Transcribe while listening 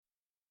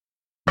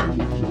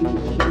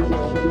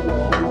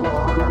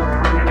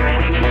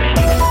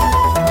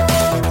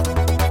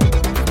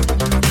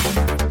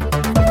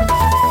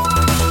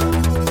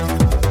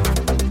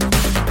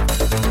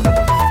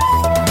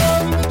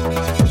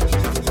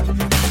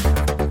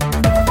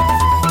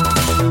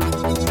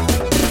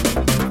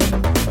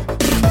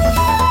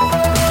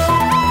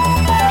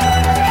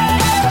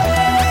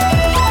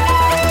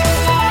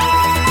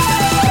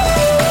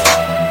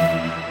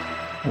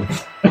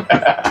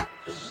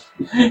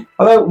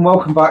Hello and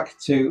welcome back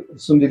to the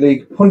Sunday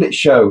League Pundit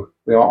Show.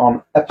 We are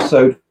on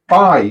episode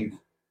 5.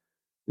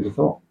 Who'd have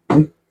thought?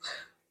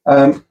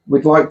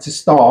 We'd like to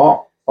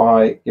start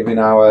by giving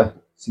our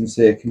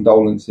sincere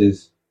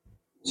condolences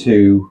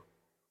to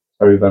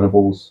Terry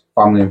Venable's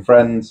family and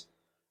friends.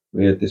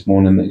 We heard this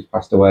morning that he's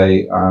passed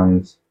away,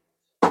 and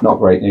not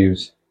great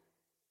news.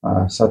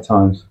 Sad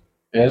times.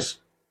 Yes.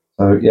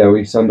 So yeah,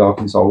 we send our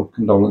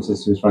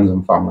condolences to his friends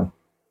and family.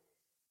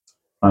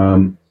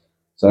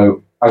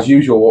 So as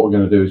usual, what we're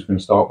going to do is we're going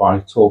to start by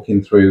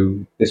talking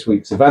through this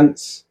week's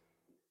events,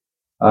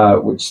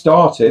 which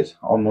started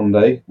on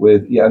Monday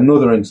with yet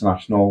another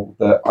international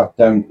that I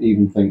don't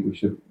even think we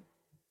should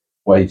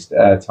waste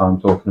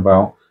airtime talking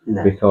about,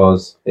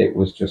 because it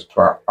was just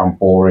crap and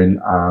boring,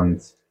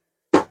 and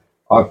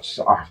I've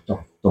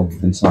done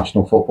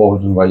international football.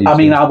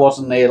 I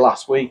wasn't here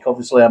last week.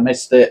 Obviously, I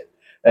missed it.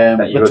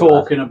 We're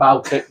talking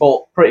about it,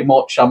 but pretty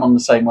much I'm on the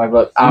same way.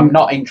 But I'm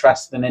not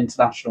interested in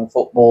international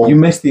football. You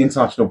missed the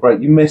international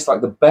break. You missed like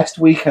the best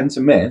weekend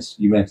to miss.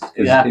 You missed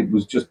because it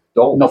was just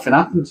dull. Nothing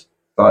happened.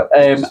 Like,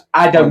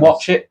 I don't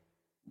watch it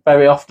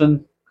very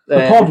often.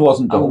 The pod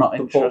wasn't dull. I'm not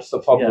interested.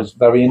 The pod was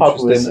very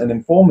interesting and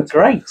informative.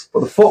 Great. But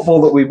the football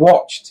that we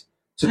watched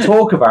to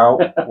talk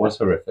about was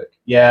horrific.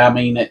 Yeah, I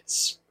mean,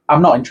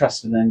 I'm not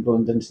interested in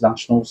England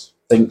internationals.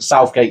 I think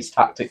Southgate's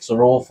tactics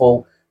are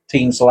awful.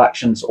 Team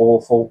selection's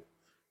awful.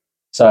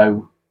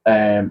 So,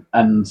 and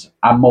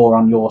I'm more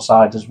on your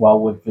side as well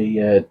with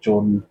the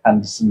Jordan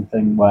Henderson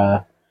thing,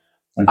 where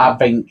I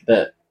think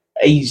that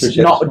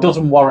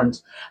doesn't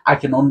warrant. I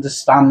can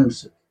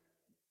understand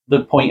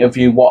the point of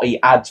view, what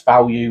he adds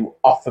value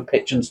off the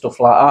pitch and stuff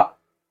like that.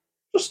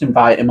 Just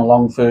invite him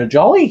along for a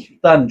jolly.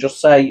 Then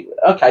just say,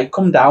 okay,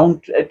 come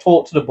down,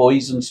 talk to the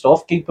boys and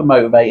stuff, keep them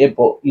motivated,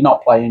 but you're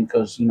not playing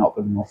because you're not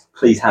good enough.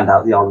 Please hand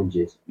out the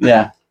oranges.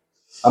 Yeah.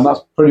 And that's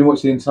pretty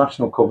much the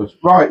international covered.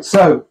 Right,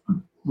 so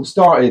we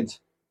started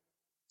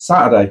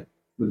Saturday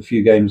with a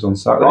few games on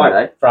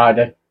Saturday.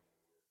 Friday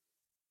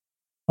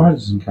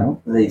doesn't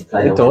count. Leeds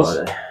played on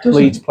Friday.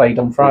 Leeds played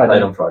on Friday.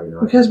 Played on Friday night.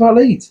 Who cares about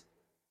Leeds?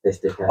 This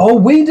dickhead. Oh,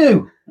 we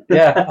do.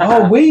 Yeah.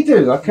 Oh, we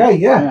do. Okay,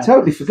 yeah,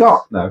 totally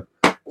forgot. No.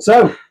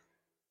 So,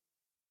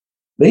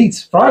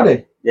 Leeds,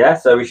 Friday. Yeah,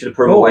 so we should have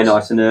put them away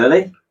nice and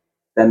early.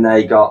 Then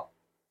they got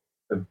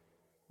a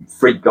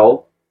freak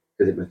goal,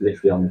 because it was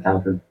literally on the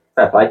counter.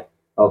 Fair play.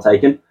 Well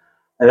taken.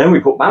 And then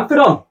we put Bamford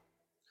on.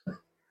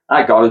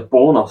 That guy was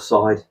born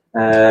offside.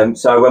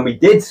 So when we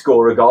did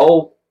score a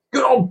goal,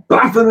 good old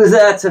Bamford was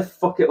there to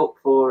fuck it up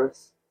for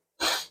us.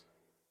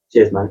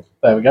 Cheers, mate.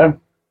 There we go.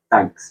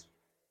 Thanks.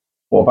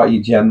 What about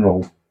your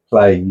general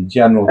play, your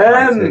general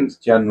tactics,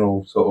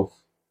 general sort of...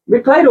 We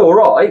played all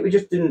right. We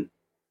just didn't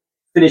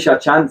finish our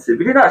chances.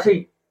 We didn't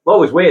actually... What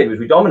was weird was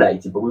we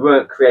dominated, but we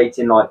weren't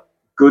creating like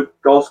good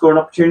goal-scoring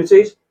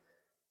opportunities.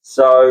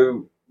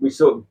 So we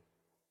sort of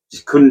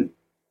just couldn't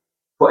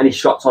put any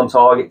shots on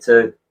target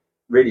to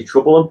really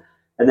trouble them.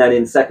 And then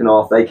in the second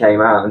half, they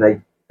came out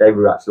and they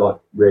were actually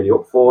like really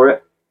up for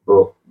it.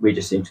 But we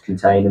just seemed to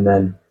contain, and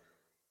then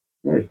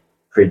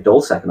pretty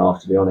dull second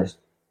half, to be honest.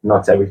 And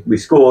like I said, we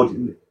scored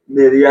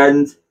near the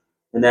end,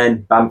 and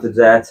then Bamford's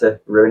there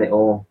to ruin it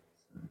all.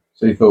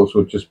 So your thoughts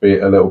would just be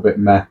a little bit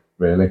meh,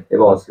 really? It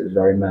was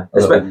very meh.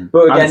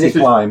 But again, this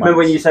was, remember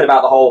when you said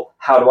about the whole,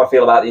 how do I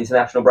feel about the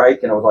international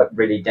break? And I was like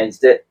really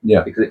against it.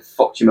 Yeah. Because it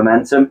fucked your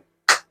momentum.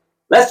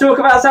 Let's talk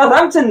about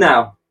Southampton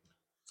now.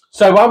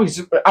 So I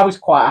was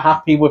quite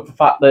happy with the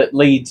fact that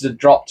Leeds had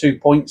dropped 2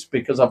 points,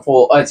 because I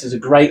thought this is a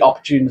great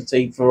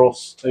opportunity for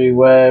us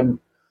to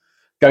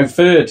go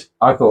third.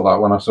 I thought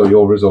that when I saw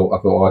your result,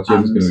 I thought,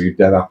 Jim's going to be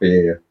dead happy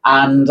here.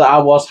 And I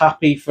was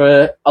happy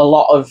for a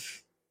lot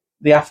of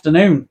the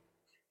afternoon.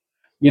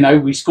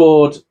 We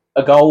scored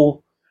a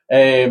goal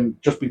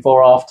just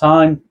before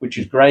half-time, which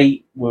is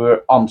great.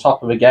 We're on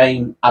top of the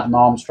game. Adam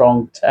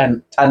Armstrong,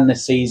 10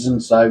 this season,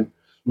 so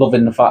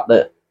loving the fact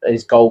that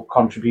his goal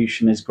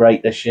contribution is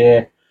great this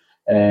year.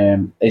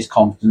 His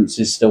confidence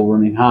is still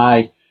running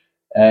high.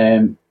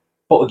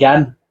 But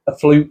again, a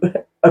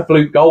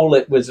fluke goal.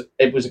 It was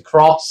a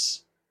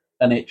cross,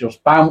 and it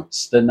just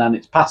bounced, and then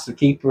it's past the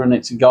keeper, and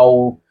it's a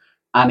goal.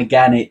 And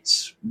again,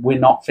 we're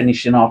not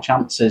finishing our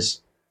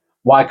chances.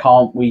 Why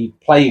can't we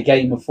play a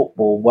game of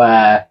football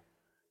where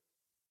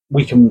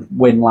we can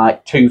win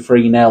like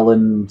 2-3-0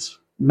 and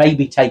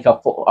maybe take our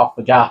foot off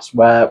the gas,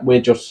 where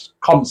we're just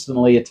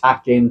constantly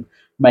attacking,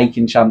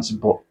 making chances,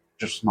 but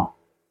just not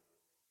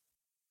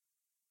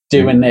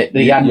doing it.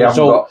 The end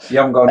result. You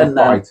haven't got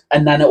enough fight.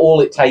 And then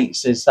all it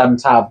takes is them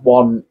to have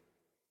one.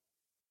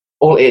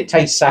 It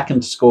takes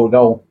seconds to score a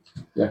goal.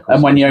 Yeah,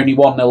 and when you're only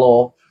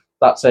 1-0 up,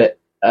 That's it.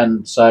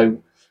 And so,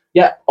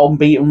 yeah,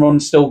 unbeaten run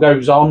still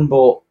goes on,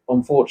 but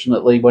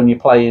unfortunately, when you're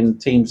playing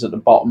teams at the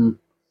bottom,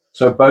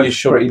 so both you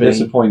should pretty be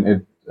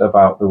disappointed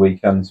about the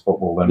weekend's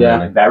football then, Yeah.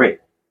 really, Very.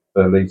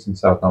 for Leeds and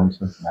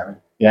Southampton. Very.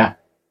 Yeah.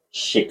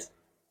 Shit.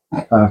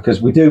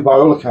 Because we do, by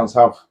all accounts,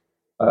 have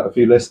a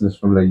few listeners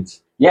from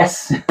Leeds.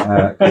 Yes.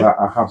 'Cause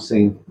I have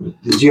seen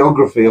the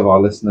geography of our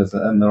listeners,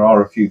 and there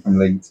are a few from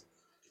Leeds.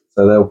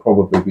 So they'll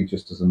probably be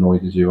just as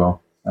annoyed as you are.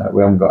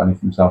 We haven't got any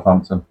from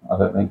Southampton, I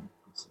don't think.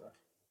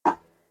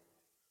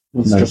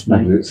 It's just me.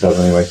 Nobody said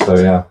anyway, so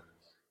yeah.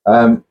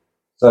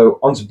 So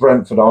on to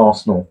Brentford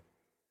Arsenal.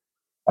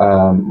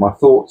 My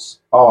thoughts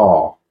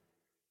are,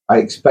 I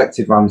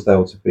expected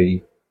Ramsdale to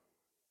be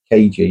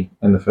cagey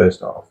in the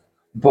first half,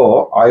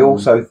 but I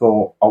also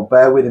thought I'll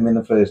bear with him in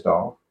the first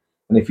half,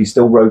 and if he's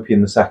still ropey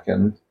in the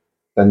second,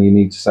 then you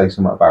need to say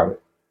something about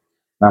it.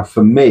 Now,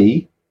 for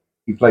me,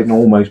 he played an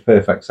almost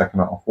perfect second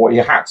half. What he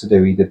had to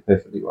do, he did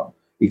perfectly well.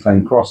 He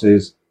claimed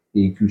crosses,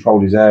 he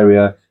controlled his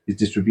area, his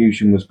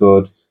distribution was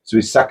good, so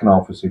his second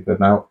half was superb.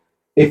 Now,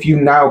 if you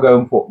now go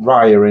and put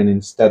Raya in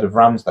instead of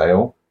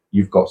Ramsdale,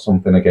 you've got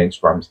something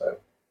against Ramsdale.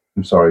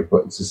 I'm sorry,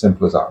 but it's as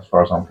simple as that as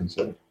far as I'm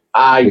concerned.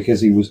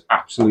 Because he was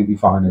absolutely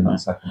fine in that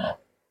second half.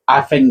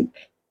 I think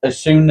as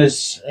soon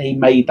as he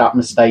made that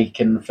mistake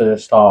in the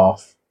first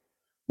half,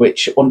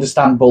 which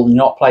understandable,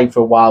 not played for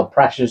a while,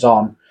 pressure's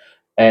on,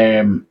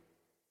 I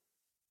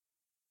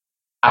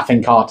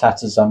think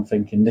Arteta's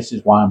thinking, this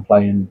is why I'm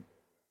playing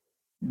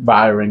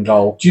Raya in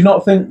goal. Do you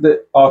not think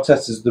that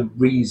Arteta's the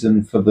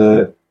reason for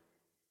the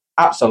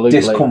Absolutely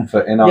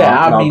discomfort in our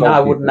I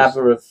would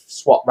never have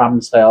swapped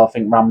Ramsdale. I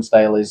think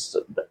Ramsdale is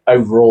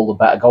overall the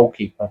better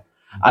goalkeeper.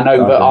 I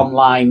know that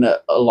online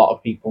a lot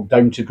of people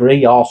don't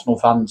agree. Arsenal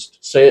fans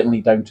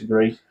certainly don't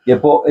agree. Yeah,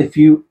 but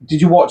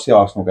did you watch the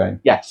Arsenal game?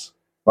 Yes.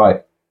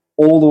 Right.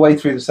 All the way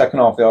through the second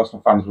half, the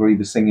Arsenal fans were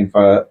either singing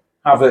for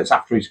Havertz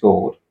after he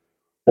scored,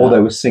 or they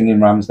were singing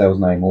Ramsdale's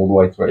name all the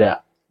way through. Yeah.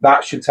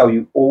 That should tell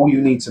you all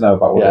you need to know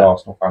about what the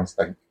Arsenal fans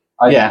think.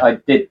 I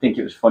did think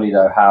it was funny,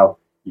 though, how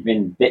you've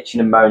been bitching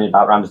and moaning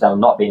about Ramsdale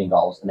not being in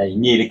goals, and then he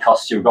nearly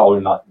costs you a goal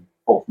in like the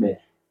 4th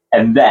minute.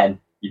 And then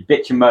you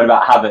bitch and moan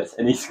about Havertz,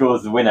 and he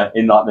scores the winner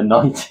in like the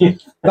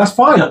 90th. That's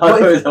fine. I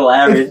thought it was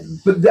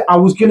hilarious. I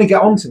was going to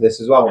get onto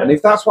this as well. Yeah. And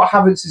if that's what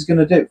Havertz is going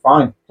to do,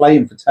 fine. Play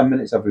him for 10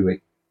 minutes every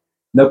week.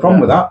 No problem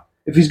with that.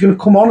 If he's going to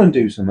come on and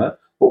do something,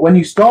 but when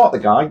you start the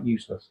guy,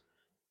 useless.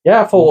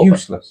 Yeah, I thought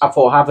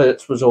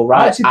Havertz was all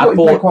right. I actually thought he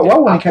played quite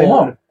well when he came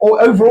on. Or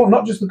overall,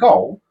 not just the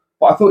goal,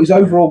 but I thought his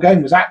overall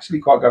game was actually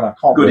quite good. I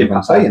can't believe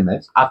I'm saying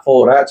this. I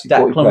thought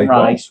Declan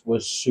Rice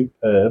was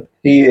superb.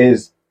 He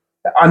is.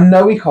 I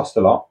know he cost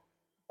a lot.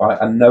 Right?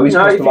 I know he's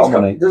cost a lot of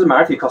money. It doesn't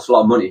matter if he costs a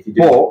lot of money. If you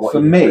do, but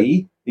for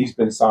me, he's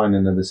been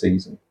signing of the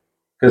season.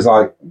 Because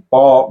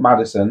bar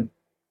Maddison,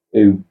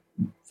 who,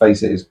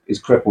 face it, is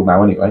crippled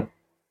now anyway.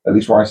 At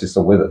least Rice is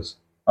still with us.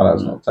 I know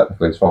it's not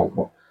technically his fault,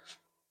 but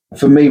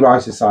for me,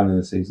 Rice is signing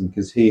the season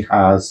because he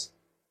has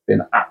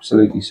been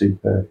absolutely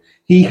superb.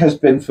 He has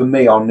been, for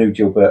me, our new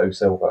Gilberto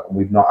Silva, and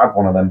we've not had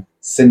one of them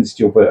since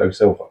Gilberto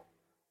Silva.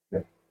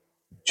 Yeah.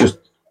 Just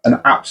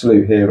an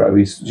absolute hero.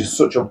 He's just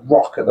such a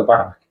rock at the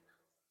back,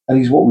 and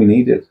he's what we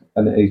needed.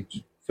 And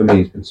for me,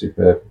 he's been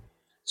superb.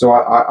 So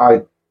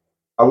I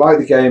like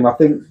the game. I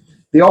think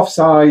the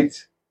offside.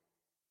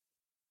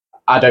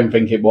 I don't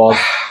think it was.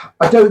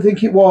 I don't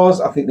think it was.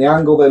 I think the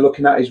angle they're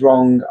looking at is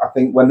wrong. I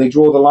think when they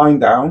draw the line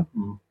down,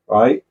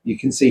 right, you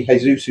can see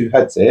Jesus who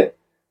heads it.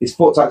 His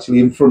foot's actually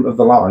in front of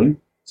the line.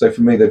 So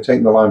for me, they've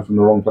taken the line from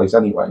the wrong place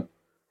anyway.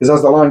 Because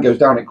as the line goes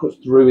down, it cuts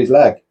through his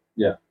leg.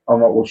 Yeah.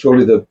 I'm like, well,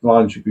 surely the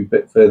line should be a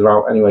bit further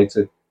out anyway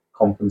to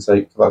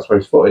compensate for that's where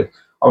his foot is.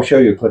 I'll show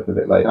you a clip of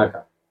it later. Okay.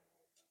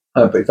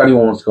 But if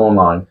anyone wants to go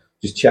online,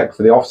 just check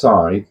for the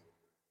offside,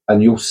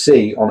 and you'll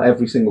see on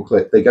every single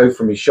clip, they go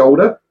from his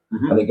shoulder,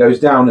 and it goes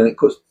down and it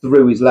cuts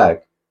through his leg.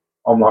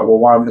 I'm like, well,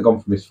 why haven't they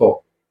gone from his foot?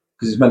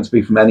 Because it's meant to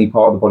be from any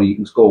part of the body you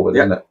can score with,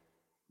 isn't it?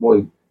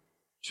 Well,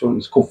 surely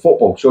it's called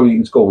football. Surely you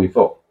can score with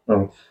your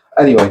foot.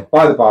 Anyway,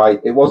 by the by,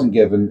 it wasn't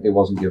given. It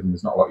wasn't given.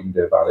 There's not a lot you can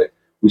do about it.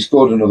 We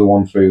scored another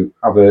one through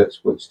Havertz,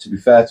 which, to be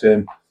fair to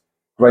him,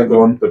 great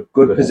run,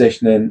 good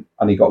positioning,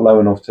 and he got low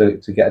enough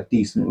to get a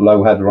decent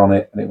low header on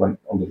it, and it went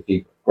under the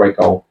keeper. Great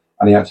goal,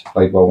 and he actually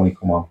played well when he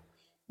come on.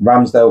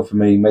 Ramsdale, for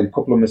me, made a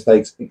couple of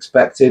mistakes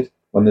expected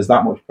when there's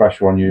that much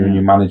pressure on you and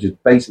your manager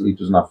basically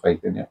doesn't have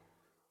faith in you.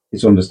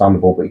 It's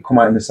understandable, but he come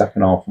out in the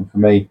second half, and for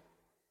me,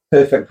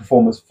 perfect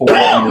performance for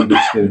what he needed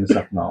to do in the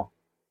second half.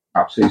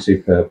 Absolutely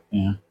superb.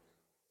 Yeah.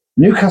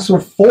 Newcastle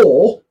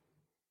 4,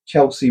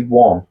 Chelsea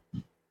 1.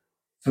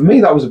 For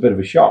me, that was a bit of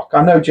a shock.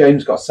 I know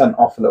James got sent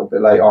off a little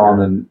bit late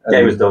on. And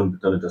game was done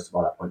and dusted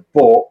by that point.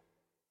 But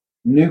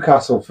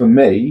Newcastle, for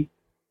me,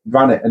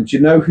 ran it. And do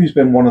you know who's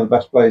been one of the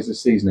best players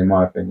this season, in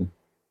my opinion?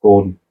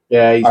 Gordon.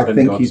 Yeah,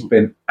 he's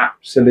been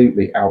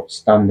absolutely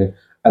outstanding.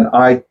 And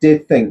I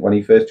did think when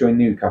he first joined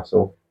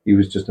Newcastle, he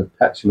was just a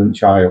petulant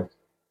child.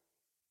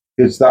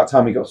 Because that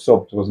time he got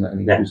subbed, wasn't it?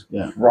 And he was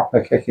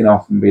proper kicking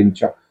off and being...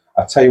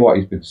 I tell you what,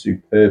 he's been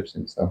superb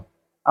since then.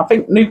 I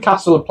think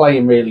Newcastle are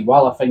playing really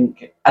well, I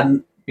think.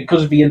 And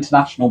because of the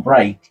international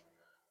break,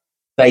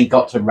 they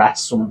got to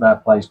rest some of their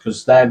players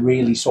because they're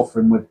really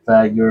suffering with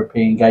their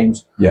European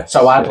games. Yes.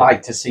 So I'd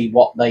like to see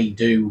what they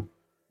do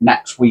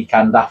next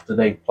weekend after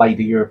they play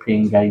the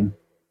European game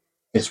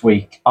this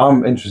week.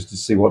 I'm interested to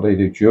see what they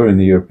do during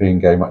the European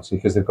game, actually,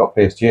 because they've got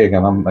PSG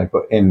again, haven't they?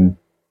 But in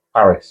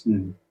Paris.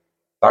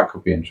 That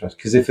could be interesting.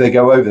 Because if they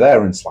go over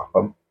there and slap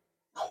them,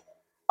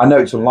 I know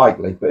it's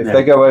unlikely, but if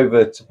they go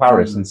over to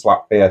Paris and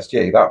slap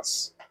PSG,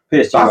 that's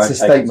a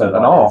statement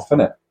and a half, isn't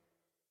it?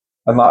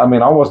 And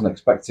I wasn't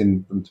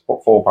expecting them to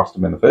put 4 past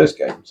them in the first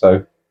game,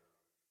 and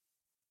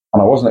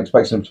I wasn't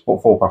expecting them to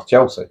put 4 past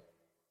Chelsea.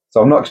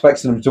 So I'm not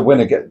expecting them to win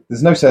again.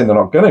 There's no saying they're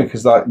not going to,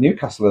 because like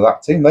Newcastle are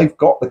that team. They've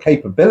got the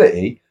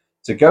capability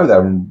to go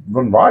there and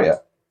run riot.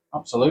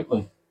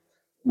 Absolutely.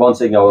 One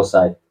thing I will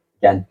say,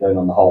 again, going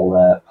on the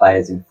whole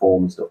players in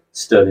form and stuff,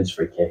 Sterling's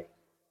free kick.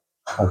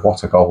 Oh,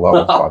 what a goal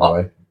that was, by the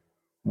way.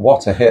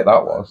 What a hit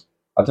that was.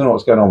 I don't know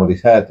what's going on with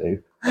his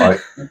hairdo. Like,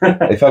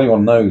 if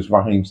anyone knows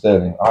Raheem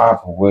Sterling, I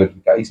have a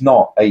word. He's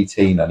not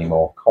 18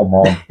 anymore. Come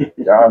on.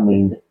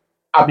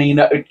 I mean,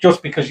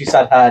 just because you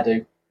said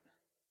hairdo,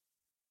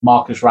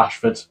 Marcus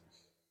Rashford.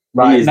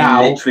 Right, he is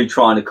now, literally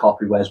trying to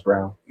copy Wes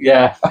Brown.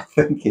 Yeah. I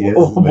think he is.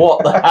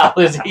 What the hell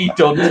has he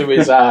done to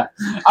his hair?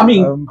 I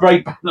mean,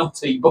 great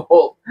penalty, but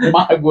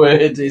my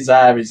word, his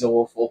hair is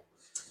awful.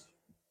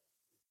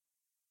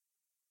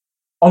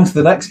 On to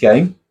the next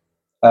game.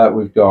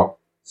 We've got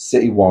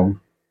City 1,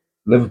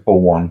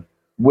 Liverpool 1,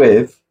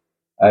 with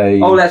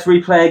a... Oh, let's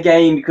replay a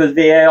game because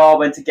VAR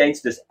went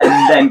against us and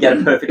then get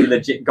a perfectly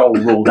legit goal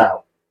ruled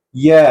out.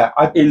 Yeah.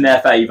 In their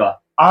favour.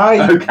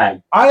 I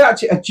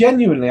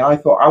genuinely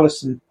thought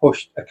Alisson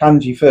pushed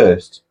Akanji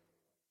first.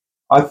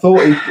 I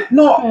thought he...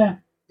 Not...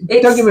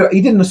 Don't get me wrong,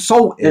 he didn't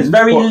assault him. There's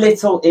very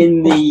little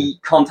in the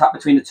contact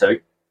between the two.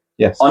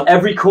 Yes. On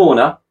every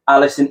corner,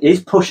 Alisson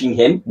is pushing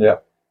him. Yeah.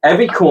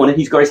 Every corner,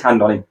 he's got his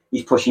hand on him.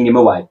 He's pushing him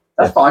away.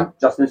 That's fine.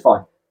 Justin's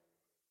fine.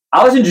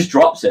 Alisson just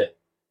drops it.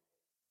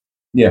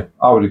 Yeah,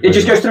 I would agree. It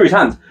just goes through his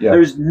hands. Yeah.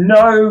 There is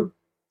no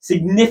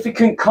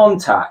significant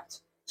contact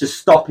to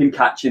stop him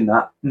catching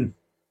that.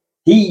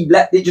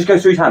 It just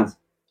goes through his hands.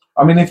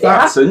 I mean, if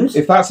that's happens,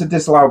 a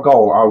disallowed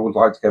goal, I would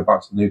like to go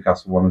back to the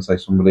Newcastle one and say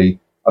somebody,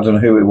 I don't know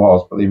who it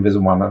was, but the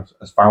invisible one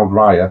has fouled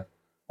Raya,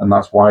 and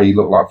that's why he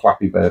looked like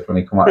Flappy Bird when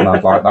he come out, and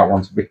I'd like that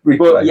one to be replayed.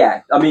 But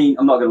yeah, I mean,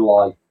 I'm not going to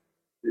lie.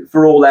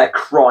 For all their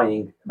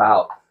crying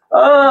about,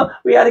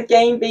 we had a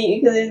game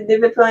beating because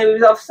Liverpool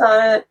was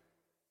offside.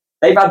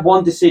 They've had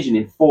one decision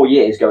in 4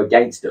 years go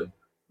against them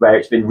where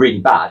it's been really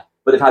bad,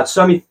 but they've had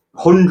so many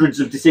hundreds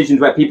of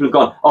decisions where people have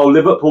gone,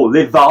 Liverpool,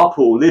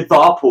 Liverpool,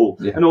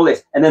 and all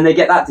this, and then they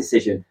get that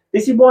decision.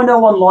 This is why no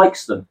one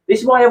likes them. This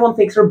is why everyone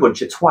thinks they're a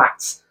bunch of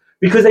twats.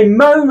 Because they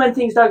moan when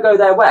things don't go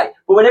their way,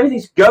 but when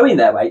everything's going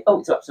their way,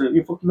 it's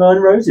absolutely fucking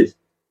Ryan Roses.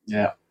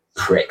 Yeah.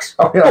 Pricks.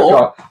 I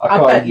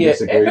bet you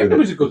it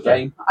was a good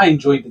game. I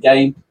enjoyed the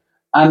game,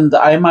 and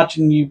I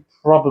imagine you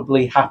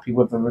probably happy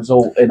with the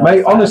result.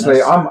 Mate,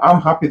 honestly,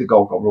 I'm happy the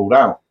goal got ruled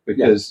out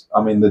because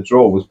I mean the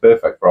draw was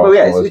perfect for Arsenal.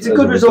 Well, yeah, it's a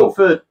good result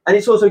and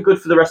it's also good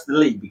for the rest of the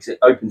league because it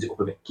opens it up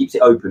a bit, keeps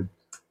it open.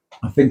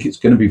 I think it's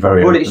going to be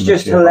very. But it's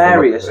just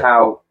hilarious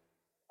how.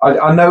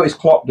 I noticed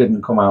Klopp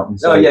didn't come out and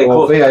say,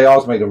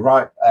 VAR's made a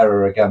right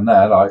error again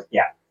there.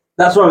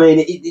 That's what I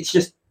mean. It's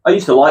just. I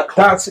used to like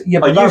Klopp.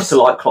 I used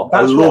to like Klopp.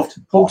 That's what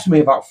bugs me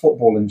about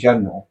football in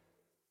general.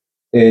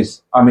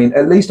 Is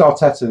at least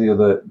Arteta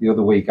the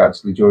other week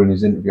actually during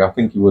his interview, I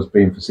think he was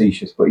being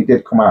facetious, but he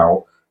did come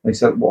out and he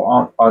said,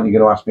 "Well, aren't you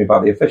going to ask me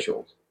about the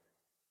officials?"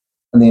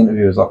 And the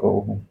interviewer was like,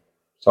 "Well,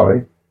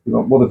 sorry,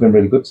 they've been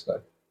really good today."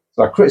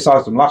 So I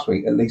criticised them last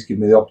week. At least give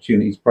me the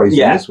opportunity to praise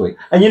them this week.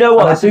 And you know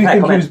what? I do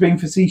think he was being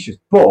facetious,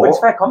 but it's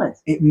a fair comment.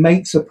 It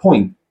makes a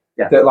point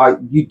that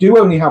you do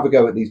only have a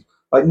go at these.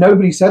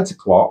 Nobody said to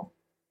Klopp,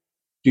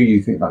 do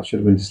you think that should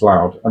have been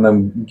disallowed? And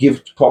then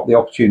give Klopp the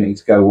opportunity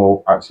to go,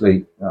 well,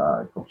 actually,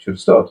 Klopp should have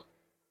stood.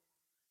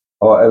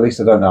 Or at least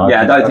I don't know.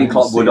 Yeah, I don't think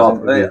Klopp would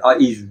have.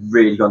 He's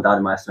really gone down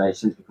in my estimation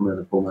since becoming a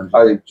Liverpool manager.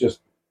 I just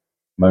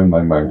moan.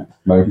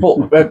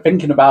 But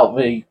thinking about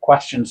the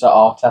questions that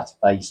Arteta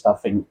faced, I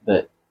think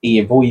that he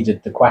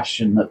avoided the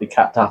question that they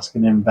kept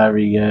asking him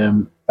very,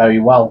 very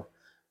well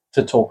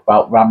to talk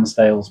about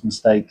Ramsdale's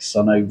mistakes.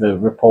 I know the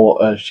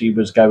reporter, she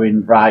was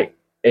going right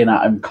in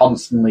at him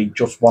constantly,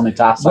 just wanted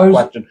to ask that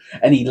question,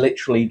 and he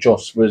literally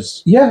just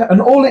was. Yeah,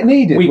 and all it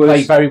needed was. We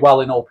played very well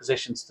in all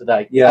positions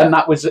today. Yeah, and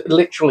that was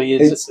literally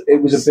his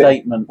it was a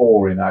statement. Bit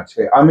boring,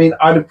 actually. I mean,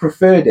 I'd have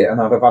preferred it,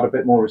 and I'd have had a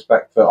bit more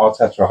respect for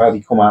Arteta had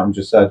he come out and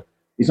just said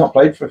he's not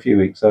played for a few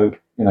weeks, so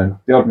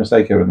the odd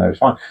mistake here and there is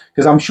fine.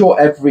 Because I'm sure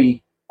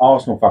every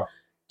Arsenal fan,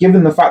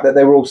 given the fact that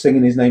they were all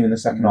singing his name in the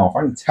second half,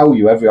 I can tell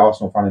you every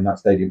Arsenal fan in that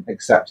stadium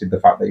accepted the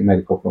fact that he made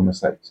a couple of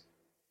mistakes.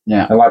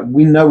 Yeah, and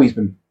we know he's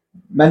been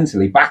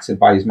mentally battered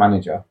by his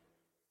manager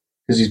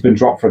because he's been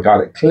dropped for a guy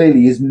that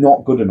clearly is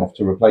not good enough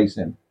to replace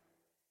him.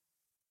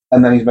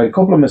 And then he's made a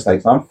couple of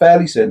mistakes. And I'm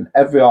fairly certain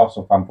every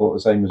Arsenal fan thought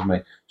the same as me.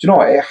 Do you know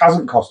what? It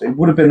hasn't cost. It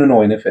would have been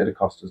annoying if it had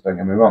cost us, don't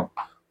get me wrong.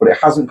 But it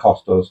hasn't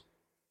cost us.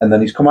 and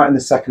then he's come out in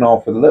the second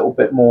half with a little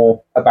bit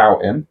more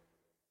about him,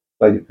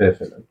 played it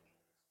perfectly.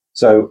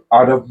 So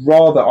I'd have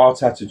rather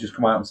Arteta just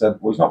come out and said,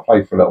 well, he's not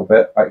played for a little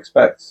bit. I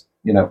expect,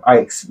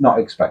 not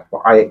expect,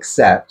 but I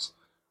accept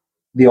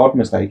the odd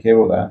mistake here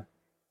or there,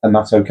 and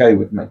that's okay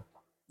with me.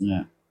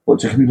 Yeah. But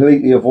to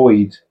completely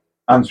avoid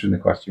answering the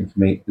question for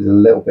me is a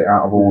little bit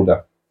out of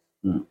order.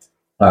 Mm.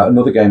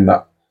 Another game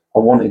that I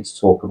wanted to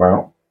talk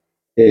about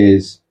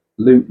is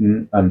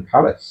Luton and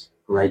Palace.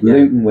 Great.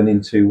 Luton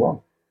winning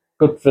 2-1.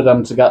 Good for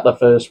them to get their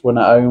first win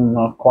at home.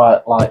 I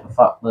quite like the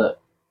fact that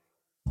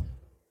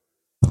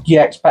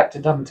you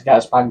expected them to get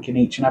a spanking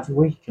each and every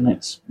week, and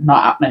it's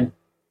not happening.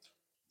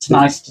 It's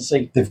nice to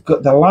see.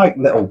 They're like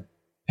little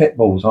pit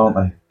bulls, aren't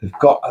they? They've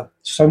got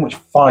so much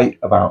fight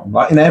about them.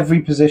 Like in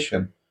every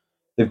position,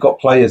 they've got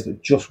players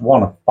that just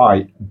want to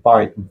fight and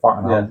fight and fight.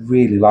 And I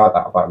really like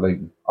that about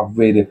Luton.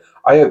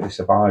 I hope they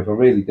survive. I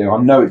really do.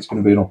 I know it's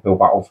going to be an uphill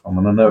battle for them,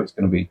 and I know it's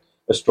going to be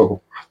a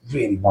struggle. I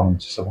really want them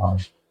to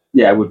survive.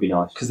 Yeah, it would be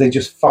nice. Because they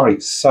just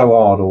fight so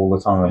hard all the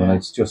time, and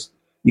it's just,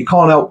 you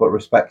can't help but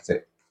respect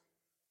it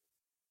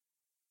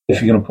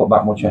if you're going to put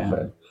that much effort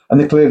in. And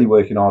they're clearly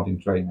working hard in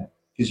training,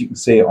 because you can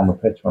see it on the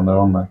pitch when they're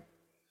on there.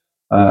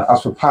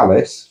 As for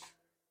Palace,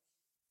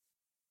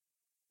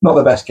 not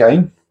the best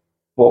game,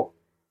 but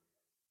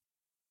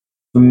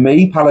for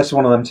me, Palace are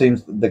one of them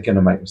teams that they're going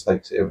to make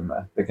mistakes here and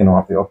there. They're going to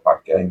have the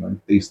off-back game,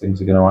 and these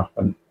things are going to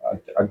happen.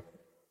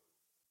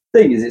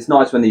 Thing is, it's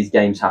nice when these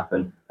games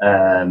happen,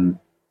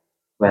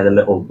 where the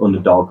little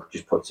underdog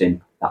just puts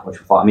in that much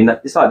fight. I mean,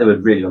 it's like they were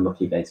really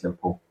unlucky against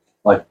Liverpool.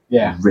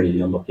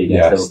 Really unlucky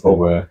against Liverpool. They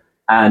were.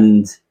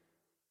 And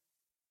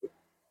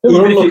they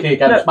were unlucky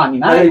against Man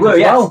United. They were, as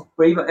well.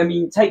 But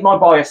even, take my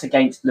bias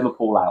against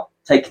Liverpool out.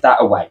 Take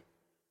that away.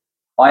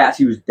 I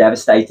actually was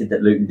devastated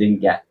that Luton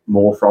didn't get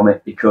more from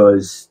it,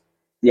 because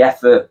the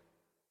effort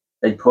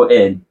they put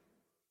in,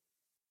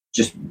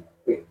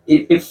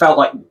 it felt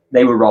like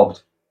they were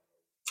robbed.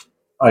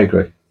 I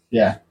agree.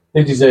 Yeah,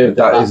 they deserved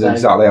that. That is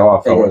exactly how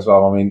I felt as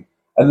well. I mean,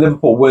 and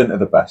Liverpool weren't at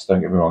the best, don't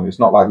get me wrong. It's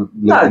not like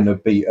Luton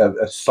have beat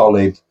a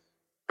solid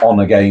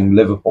on-a-game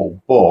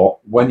Liverpool,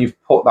 but when you've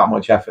put that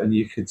much effort, and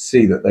you could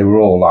see that they were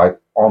all like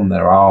on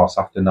their arse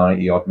after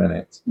 90-odd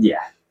minutes.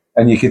 Yeah.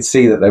 And you could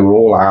see that they were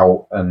all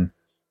out, and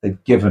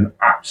they'd given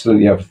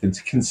absolutely everything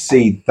to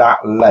concede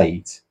that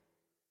late,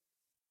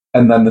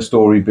 and then the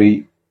story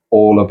be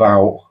all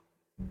about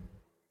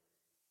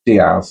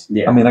Diaz.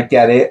 Yeah. I mean, I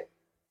get it.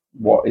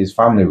 What his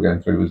family were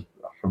going through was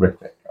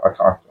horrific.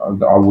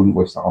 I wouldn't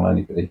wish that on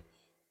anybody.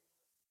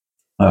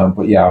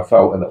 But yeah, I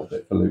felt a little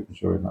bit for Luton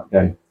during that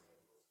game.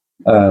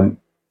 And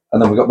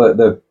then we've got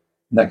the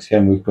next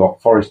game. We've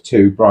got Forest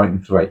 2,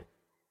 Brighton 3.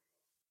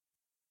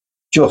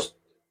 It was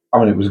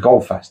a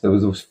goal fest. There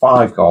was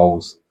 5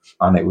 goals,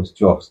 and it was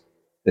just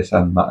this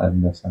and that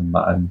and this and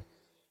that.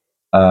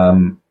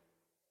 And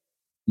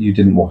you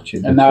didn't watch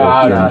it. No,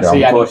 I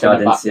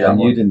didn't see it.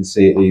 And you didn't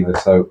see it either.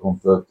 So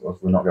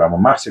we're not going to have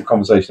a massive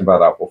conversation about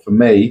that. But for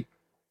me,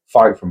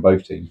 fight from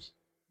both teams.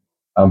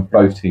 And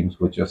both teams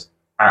were just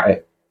at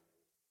it.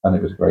 And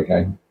it was a great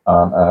game.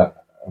 And a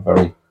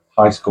very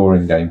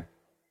high-scoring game.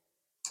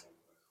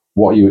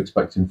 What are you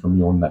expecting from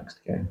your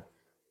next game?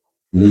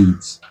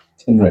 Leeds,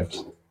 Tin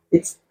Ribs.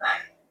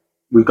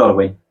 We've got to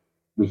win.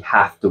 We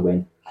have to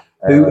win.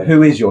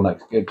 Who is your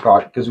next game?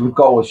 Because we've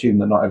got to assume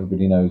that not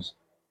everybody knows.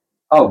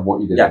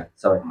 What you did. Yeah,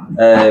 sorry.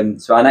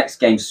 So our next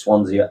game's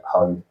Swansea at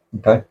home.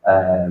 Okay.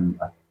 I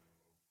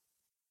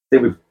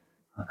think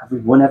have we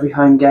won every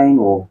home game,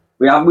 or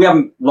we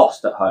haven't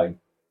lost at home.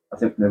 I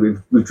think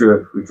we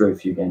drew a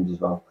few games as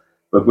well,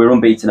 but we're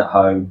unbeaten at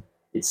home.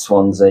 It's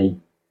Swansea.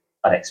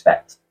 I'd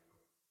expect,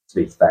 to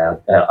be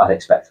fair, I'd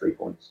expect 3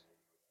 points,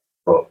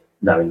 but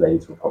knowing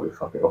Leeds will probably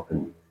fuck it up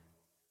and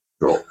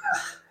draw.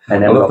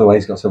 And then I love the way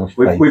he's got so much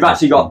faith. We've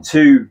actually got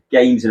 2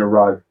 games in a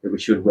row that we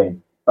should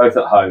win, both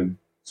at home.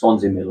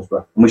 Swansea and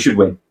Middlesbrough, and we should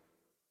win.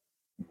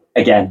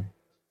 Again,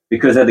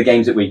 because they're the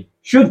games that we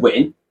should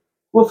win,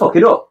 we'll fuck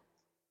it up.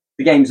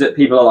 The games that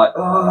people are like,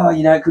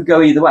 it could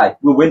go either way,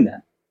 we'll win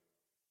them.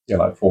 Yeah,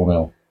 like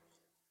 4-0.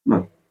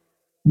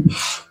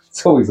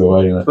 It's always the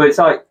way, isn't it? But it's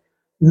like,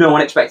 no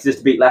one expected us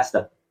to beat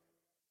Leicester,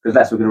 because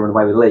Leicester were going to run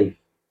away with the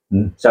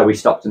league. So we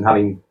stopped them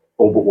having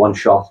all but one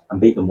shot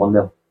and beat them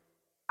 1-0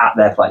 at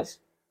their place.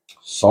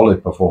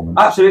 Solid performance.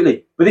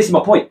 Absolutely. But this is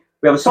my point.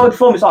 We have a solid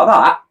performance like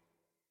that,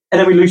 and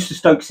then we lose to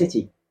Stoke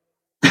City.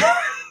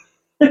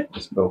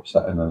 It's a bit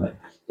upsetting, isn't it?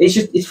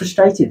 It's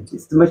frustrating.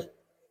 It's the most.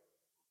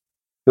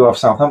 Who have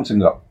Southampton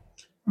got?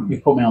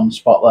 You put me on the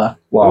spot there.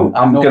 Well,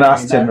 I'm going to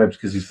ask Tim Ribs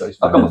because he's got his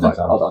phone.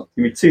 Hold on.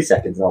 Give me 2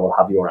 seconds and I will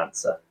have your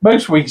answer.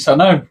 Most weeks I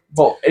know,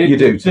 but you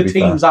do, the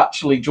team's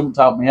actually jumped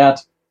out my head.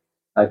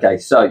 Okay,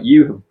 so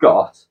you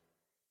are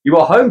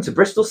home to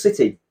Bristol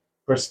City.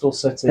 Bristol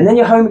City. And then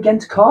you're home again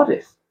to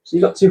Cardiff. So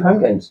you've got 2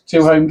 home games.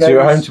 2 home games. So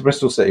you're home to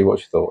Bristol City.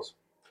 What's your thoughts?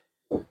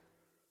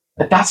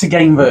 That's a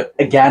game that,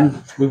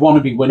 again, we want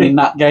to be winning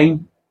that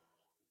game.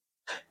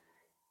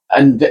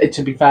 And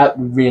to be fair,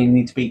 we really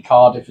need to beat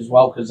Cardiff as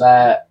well, because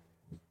they're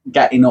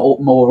getting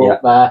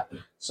up there.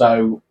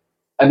 So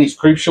and it's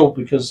crucial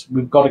because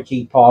we've got to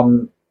keep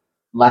on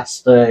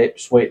Leicester,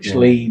 Ipswich,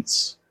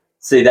 Leeds.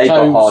 See, they've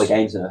got harder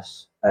games than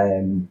us.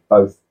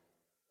 Both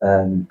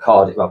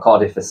Cardiff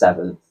are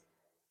 7th,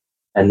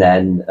 and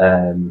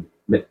then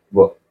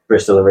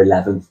Bristol are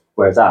 11th,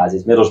 whereas ours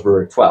is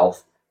Middlesbrough are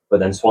 12th, but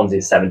then Swansea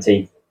is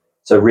 17th.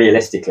 So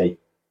realistically,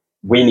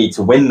 we need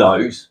to win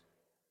those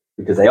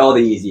because they are the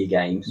easier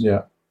games.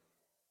 Yeah.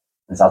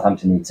 And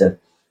Southampton need to.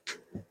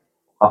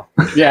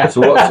 Yeah.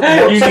 So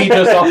what's you need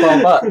us off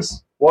our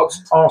butts.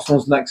 What's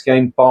Arsenal's next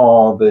game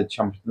bar the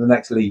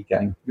next league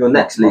game? Your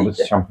next league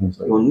game. Champions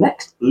League. Your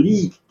next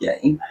league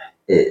game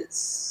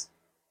is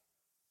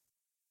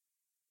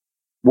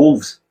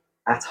Wolves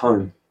at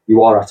home.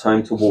 You are at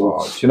home to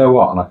Wolves. Do you know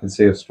what? And I can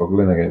see us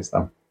struggling against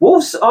them.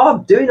 Wolves are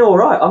doing all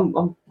right.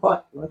 I'm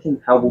quite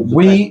liking how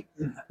Wolves.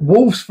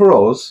 Wolves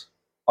for us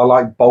are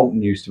like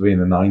Bolton used to be in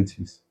the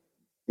 90s.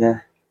 Yeah.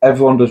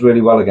 Everyone does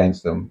really well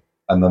against them,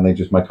 and then they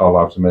just make our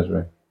lives a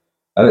misery.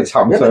 And it's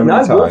happened so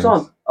many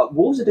times.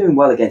 Wolves are doing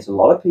well against a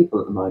lot of people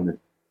at the moment.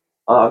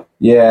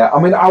 Yeah,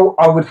 I mean,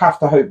 I would have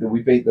to hope that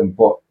we beat them,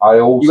 but I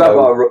also... You have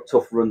got a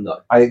tough run,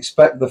 though. I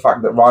expect the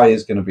fact that Raya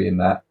is going to be in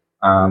there,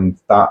 and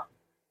that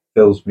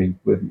fills me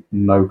with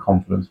no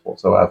confidence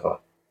whatsoever.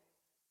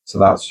 So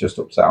that's just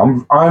upset.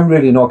 I'm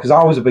really annoyed, because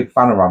I was a big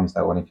fan of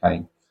Ramsdale when he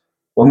came.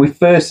 When we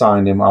first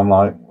signed him, I'm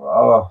like,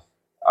 oh,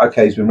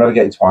 okay, he's been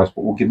relegated twice,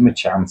 but we'll give him a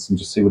chance and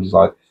just see what he's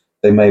like.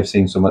 They may have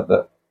seen something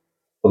that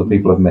other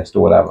people have missed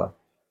or whatever.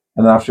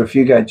 And then after a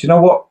few games, do you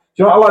know what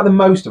I like the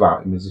most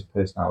about him is his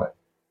personality.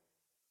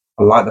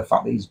 I like the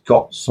fact that he's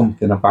got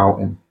something about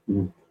him.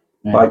 Yeah.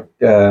 Like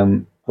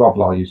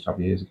Grobler used to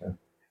have years ago.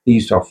 He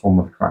used to have fun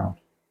with the crowd.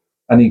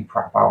 And he'd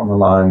crap out on the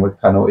line with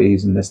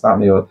penalties and this, that,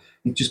 and the other.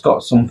 He just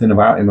got something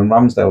about him, and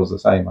Ramsdale was the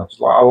same.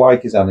 I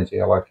like his energy.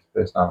 I like his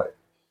personality.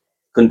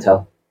 Couldn't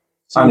tell.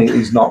 And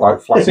he's not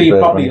like Flappy So you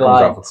Bird probably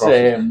liked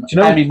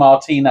Emi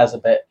Martinez a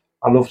bit.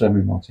 I loved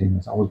Emi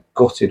Martinez. I was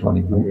gutted when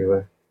he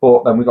went.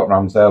 But then we got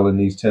Ramsdale, and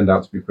he's turned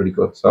out to be pretty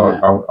good. So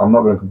I'm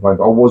not going to complain.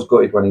 But I was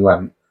gutted when he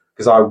went,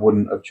 because I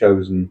wouldn't have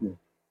chosen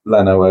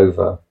Leno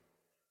over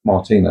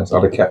Martinez.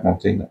 I'd have kept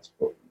Martinez.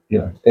 But,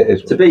 it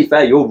is. To be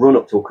fair, your run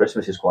up till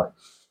Christmas is quite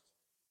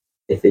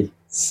iffy.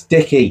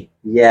 Sticky.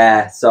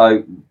 Yeah,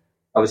 so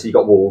obviously you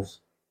got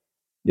Wolves.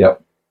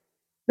 Yep.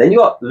 Then you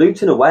got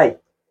Luton away.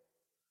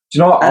 Do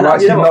you know what? I'm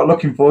actually not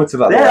looking forward to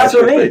that. Yeah, that's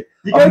what I mean.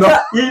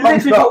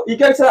 You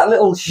go to that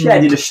little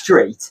shed in the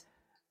street.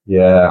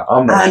 Yeah,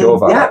 I'm not sure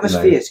about that. The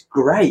atmosphere is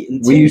great.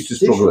 We used to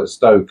struggle at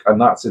Stoke, and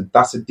that's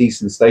a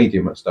decent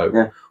stadium at Stoke.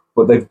 Yeah.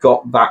 But they've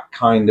got that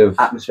kind of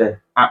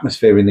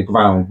atmosphere in the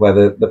ground where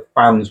the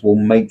fans will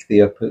make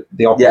the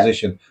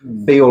opposition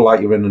feel like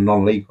you're in a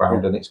non-league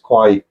ground, and it's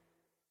quite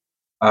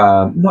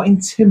not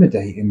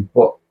intimidating,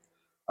 but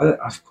I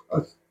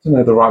don't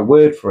know the right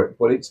word for it,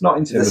 but it's not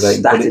intimidating. There's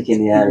static in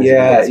the air.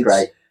 Yeah, it's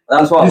great.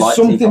 That's what I like.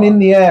 There's something in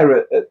the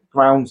air at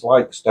grounds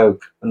like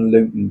Stoke and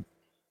Luton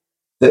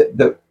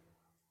that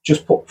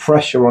just put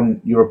pressure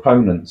on your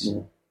opponents.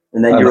 Yeah.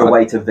 And then you're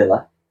away to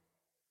Villa.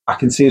 I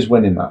can see us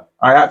winning that.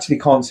 I actually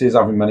can't see us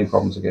having many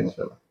problems against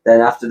Villa. Then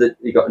after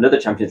you got another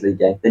Champions League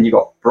game. Then you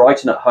got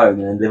Brighton at home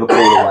and then Liverpool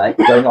away.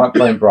 I don't like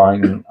playing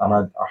Brighton, and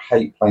I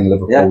hate playing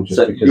Liverpool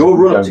just because your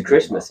run up to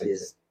Christmas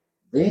is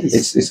really...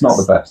 It's not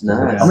the best. No.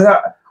 I mean,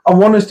 I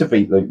want us to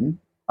beat Luton,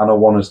 and I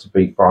want us to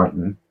beat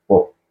Brighton,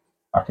 but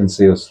I can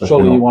see us...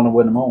 Surely you want to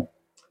win them all?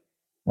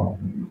 Well,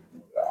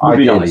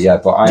 ideally, yeah,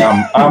 but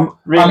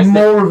I'm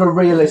more of a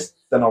realist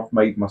than I've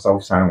made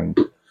myself sound.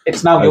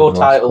 It's now your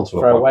title to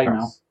throw away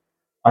now.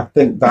 I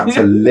think that's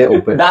a little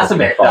bit... That's a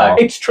bit, though.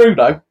 It's true,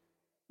 though.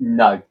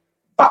 No.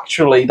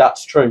 Factually,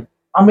 that's true.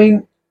 I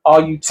mean...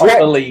 Are you top of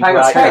the league right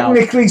now?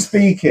 Technically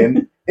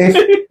speaking, it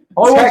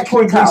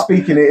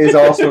is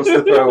Arsenal's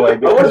to throw away. I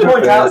want to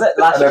point out that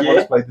last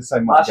year, played the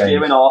same last year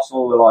when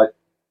Arsenal were like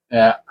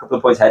a couple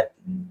of points ahead,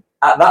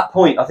 at that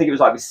point, I think it was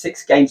like with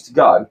 6 games to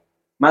go,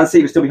 Man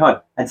City was still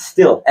behind, and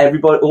still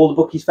all the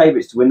bookies'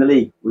 favourites to win the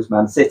league was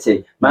Man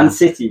City. Man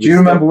City. Do you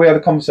remember we had a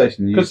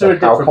conversation? You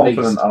said, how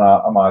confident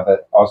am I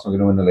that Arsenal are going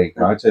to win the league?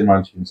 And I turned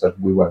around to you and said,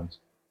 we won't.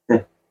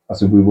 I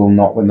said, we will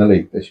not win the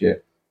league this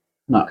year.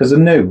 No, because I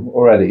knew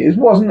already. It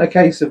wasn't a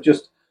case of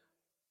just,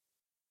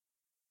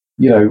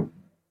 I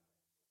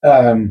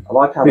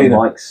like how the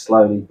mic's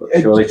slowly but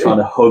surely trying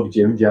to hug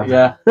Jim.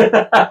 Yeah.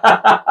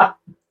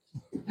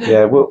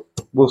 Yeah,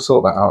 we'll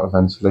sort that out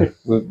eventually.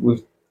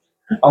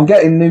 I'm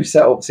getting new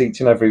setups each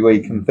and every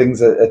week, and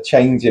things are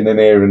changing in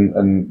here,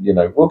 and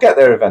we'll get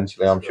there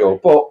eventually, I'm sure.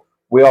 But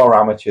we are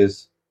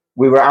amateurs.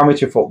 We were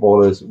amateur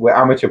footballers. We're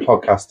amateur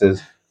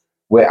podcasters.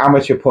 We're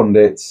amateur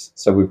pundits.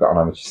 So we've got an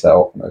amateur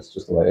setup, and that's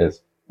just the way it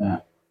is. Yeah,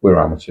 we're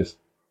amateurs.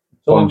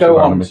 So we'll go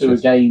on to a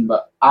game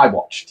that I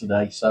watched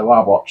today. So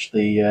I watched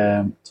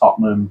the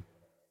Tottenham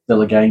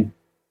Villa game.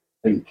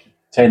 I think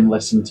Tim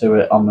listened to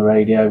it on the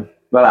radio.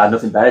 Well, I had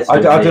nothing better to do. I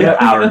don't know. An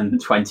hour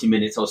and 20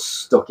 minutes or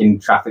stuck in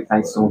traffic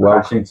thanks to someone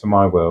Welcome crashing. to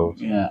my world.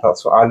 Yeah.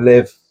 That's what I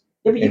live.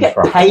 Yeah, but you get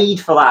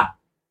paid for that.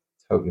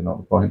 Totally not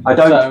the point. I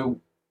don't. So,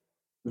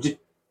 just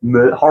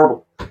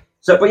horrible.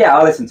 So, but yeah,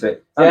 I listened to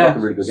it. Sounds Yeah, like a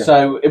really good game.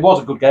 so it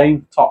was a good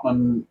game.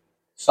 Tottenham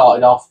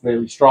started off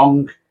really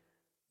strong.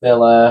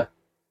 They'll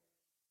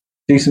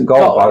Decent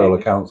goal by all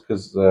accounts,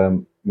 because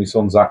my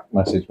son Zach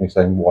messaged me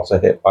saying, "What a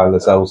hit by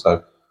Lascelles."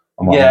 So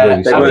I'm really I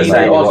mean, sorry, it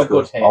mate. was a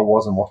good hit. I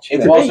wasn't watching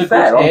It it. was To a be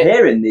fair, good I'm hit.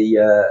 hearing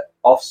the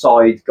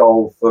offside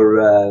goal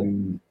for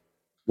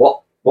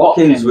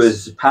Watkins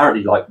was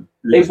apparently like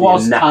It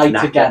was tight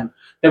knacker. again.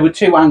 There were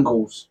two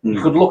angles.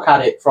 You could look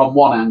at it from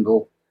one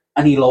angle,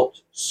 and he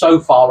looked so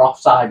far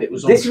offside. It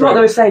was This is untrue. what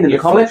they were saying in You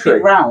the commentary. flipped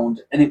it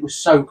round, and it was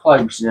so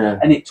close, Yeah,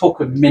 and it took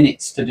him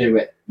minutes to do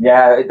it.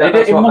 yeah. It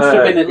must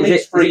have been at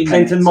least 3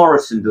 Clinton minutes.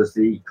 Morrison does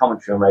the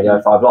commentary on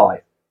Radio 5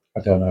 Live, I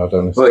don't know. I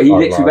don't know. but he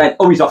literally went,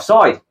 "Oh, he's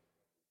offside."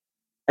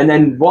 And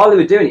then while they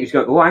were doing it, he was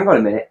going, "Oh, hang on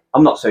a minute,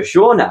 I'm not so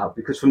sure now,"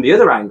 because from the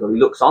other angle, he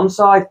looks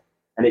onside,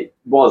 and it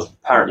was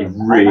apparently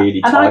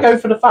really And tight. I go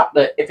for the fact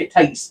that if it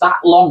takes that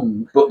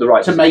long but the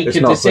right to make It's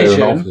a not clear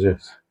enough, decision, is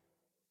it?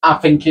 I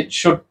think it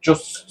should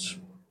just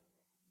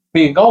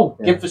be a goal.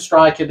 Yeah. Give the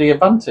striker the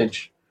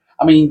advantage.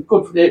 I mean,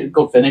 good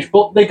finish,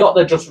 but they got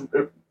their just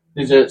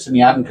desserts in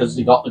the end because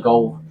they got the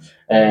goal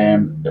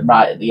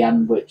right at the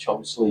end, which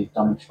obviously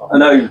damaged. I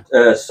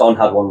know Son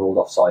had one ruled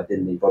offside,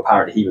 didn't he? But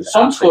apparently he was.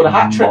 Son scored a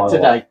hat trick miles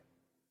today.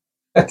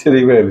 Did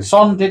he really?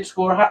 Son did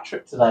score a hat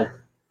trick today.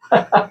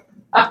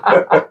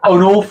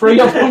 And all three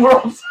of them were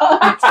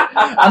offside,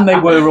 and they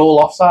were all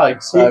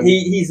offside. So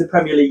He's the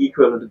Premier League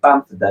equivalent of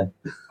Bamford, then.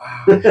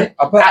 I bet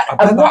And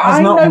that what has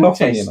I not nothing,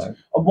 noticed- you know.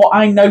 And what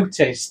I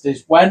noticed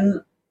is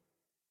when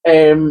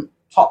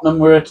Tottenham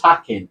were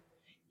attacking,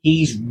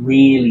 he's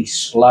really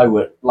slow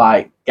at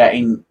like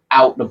getting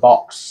out the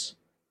box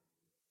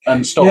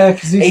and stuff. Yeah,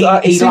 because he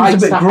seems a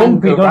likes bit to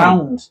grumpy, hang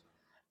doesn't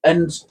he?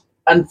 around,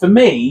 and for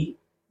me,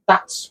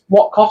 that's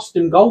what cost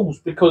him goals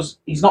because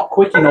he's not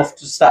quick enough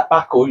to step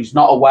back or he's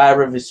not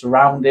aware of his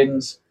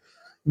surroundings.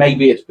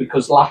 Maybe it's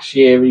because last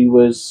year he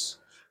was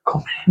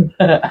coming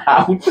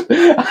out.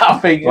 I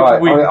think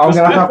Right, I'm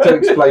going to have to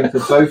explain for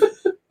both,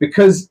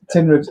 because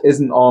Tin Ribs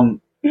isn't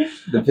on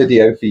the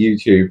video for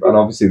YouTube, and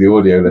obviously the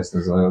audio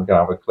listeners are going to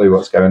have a clue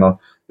what's going on.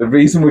 The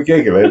reason we're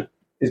giggling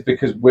is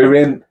because we're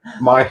in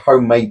my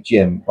homemade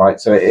gym, right?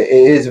 So it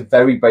is a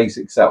very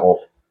basic setup,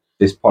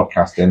 this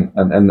podcasting,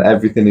 and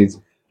everything is...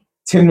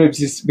 Tin Ribs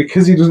is,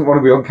 because he doesn't want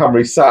to be on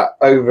camera, he's sat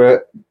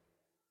over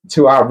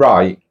to our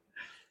right,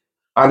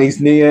 and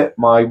he's near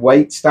my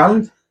weight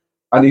stand,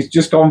 and he's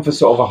just gone for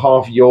sort of a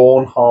half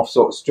yawn, half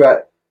sort of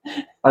stretch,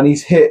 and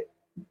he's hit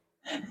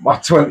my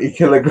 20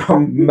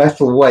 kilogram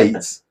metal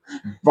weights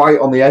right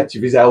on the edge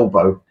of his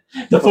elbow.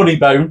 the funny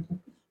bone.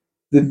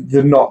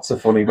 The not so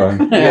funny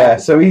bone. Yeah,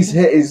 so he's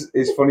hit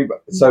his funny bone.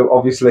 So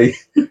obviously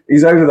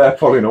he's over there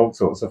pulling all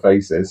sorts of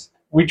faces.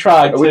 We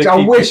tried, Which to I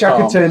keep wish it I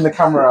could calm. turn the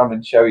camera around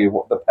and show you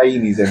what the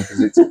pain he's in,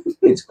 because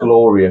it's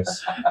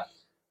glorious.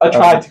 I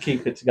tried to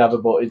keep it together,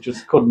 but it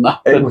just couldn't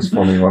happen. It was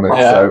funny, wasn't it?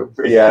 Yeah.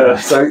 So yeah,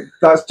 so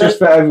that's just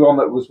for everyone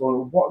that was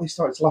wondering what they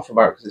started to laugh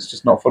about, because it's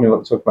just not funny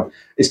what to talk about.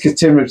 It's because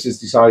Tim Ribs has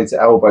decided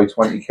to elbow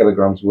 20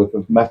 kilograms worth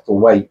of metal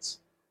weights,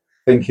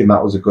 thinking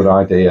that was a good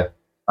idea,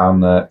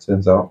 and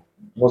turns out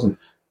it wasn't.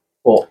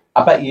 But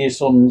I bet your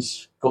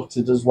son's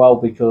gutted as well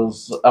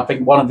because I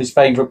think one of his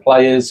favourite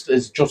players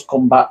has just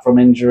come back from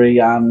injury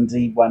and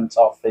he went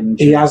off injured.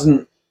 He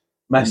hasn't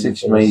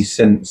messaged me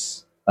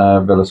since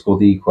Villa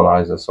scored the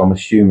equaliser, so I'm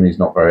assuming he's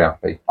not very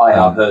happy. I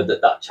have heard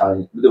that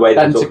challenge, the way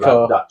they talk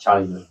about that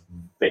challenge was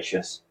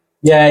vicious.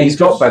 Yeah, he's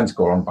got Ben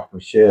Score on the back of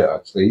his shirt,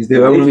 actually. He's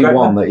the only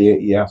one that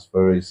he asked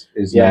for his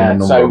name and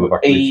number on the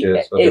back of his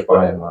shirt, so I'll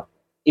buy him that.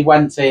 He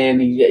went in,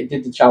 he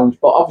did the challenge,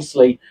 but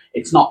obviously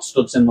it's not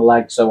studs in the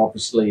leg, so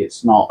obviously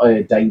it's not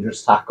a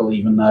dangerous tackle,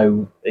 even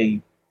though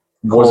he...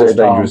 Was it a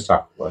dangerous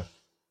tackle, though?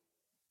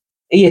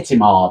 He hit him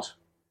hard.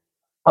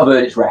 I've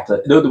heard it's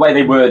reckless. The way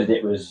they worded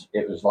it was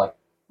like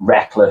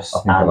reckless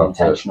and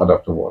intentional. I'd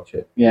have to watch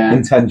it. Yeah.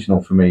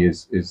 Intentional for me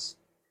is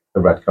a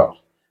red card.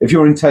 If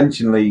you're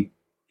intentionally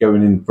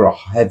going in for a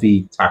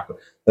heavy tackle,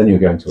 then you're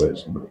going to hurt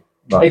somebody.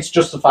 But it's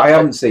just the fact I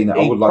haven't seen it.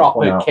 I would like to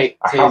point out. I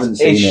haven't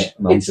seen it.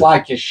 It's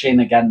like a shin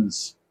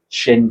against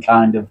shin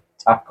kind of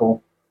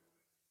tackle.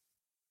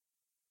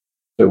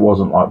 It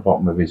wasn't like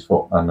bottom of his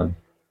foot, and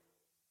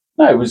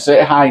no, it was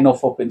high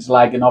enough up his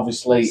leg, and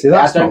obviously, see,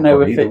 that's I don't know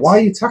if either. it's... Why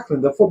are you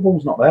tackling? The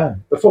football's not there.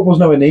 The football's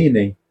nowhere near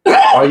knee.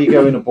 Why are you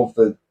going above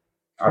the...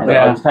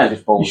 It depends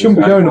which ball you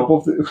shouldn't be going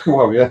above the...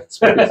 Well, yeah,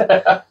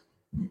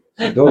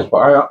 it does,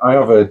 but I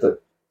have heard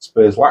that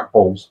Spurs lack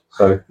balls,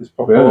 so it's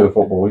probably only the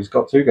football he's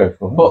got to go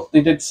for. But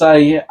they did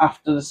say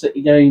after the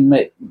City game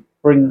it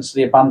brings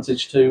the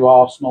advantage to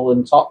Arsenal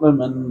and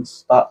Tottenham, and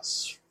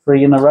that's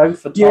 3 in a row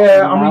for Tottenham.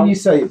 Yeah, I now. mean, you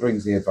say it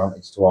brings the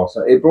advantage to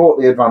Arsenal. It brought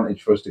the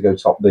advantage for us to go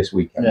top this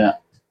weekend. Yeah.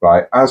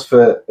 Right. As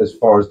far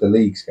as the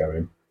league's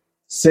going,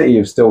 City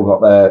have still got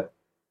their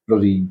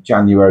bloody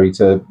January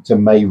to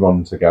May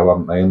run to go,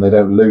 haven't they? And they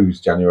don't lose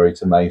January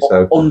to May.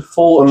 So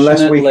unfortunately,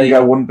 unless we can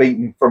go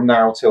unbeaten from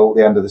now till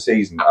the end of the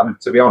season,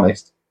 and to be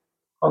honest,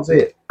 I can't see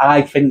it.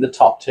 I think the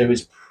top 2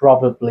 is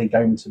probably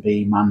going to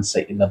be Man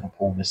City,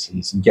 Liverpool this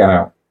season. Get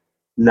out.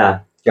 Nah.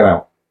 Get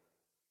out.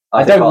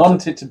 I don't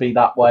want it to be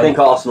that way. I think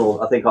Arsenal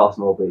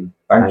will be.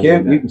 Thank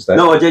you. You can stay.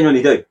 No, I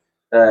genuinely do.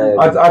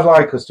 I'd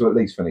like us to at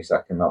least finish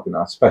second. That'd be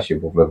nice, especially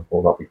with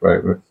Liverpool. That'd be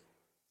great.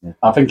 Yeah.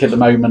 I think at the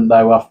moment,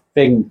 though, I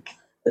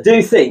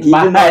do think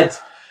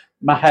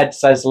my head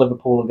says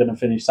Liverpool are going to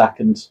finish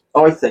second.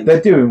 I think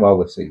they're doing well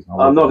this season.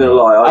 I'm not going to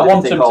lie. I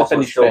want them to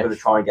finish still going to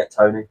try and get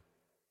Tony.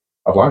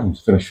 I'd like them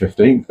to finish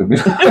 15th.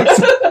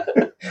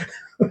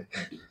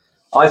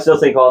 I still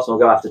think Arsenal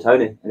will go after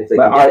Tony, and if they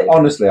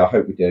honestly, I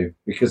hope we do,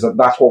 because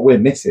that's what we're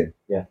missing.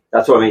 Yeah,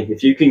 that's what I mean.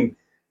 If you can,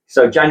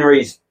 so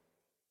January's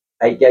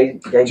 8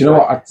 games. Do you know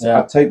what?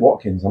 I'd take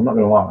Watkins. I'm not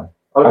going to lie.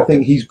 I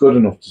think he's good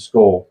enough to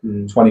score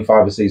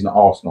 25 a season at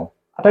Arsenal.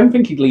 I don't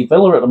think he'd leave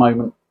Villa at the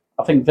moment.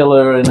 I think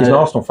Villa he's an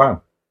Arsenal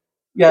fan.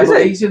 Yeah,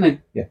 but he's in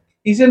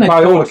a.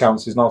 By all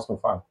accounts, he's an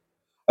Arsenal fan.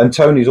 And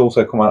Tony's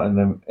also come out in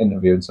an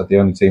interview and said the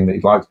only team that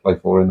he'd like to play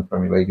for in the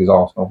Premier League is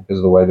Arsenal because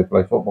of the way they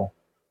play football.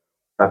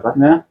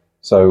 Yeah.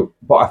 So,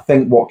 but I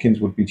think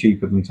Watkins would be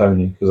cheaper than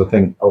Tony because I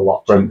think a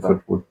lot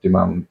Brentford would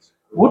demand.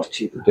 Would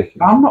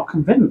ridiculous. I'm not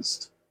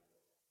convinced.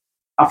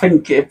 I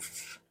think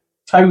if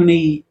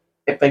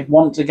they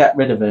want to get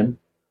rid of him,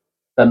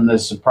 then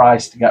there's a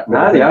price to get rid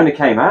of him. No, the owner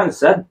came out and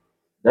said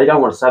they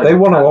don't want to sell him. They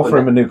want to offer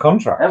him a new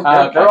contract.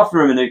 They're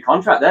offering him a new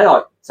contract. They're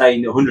like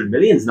saying 100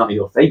 million is not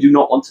enough. They do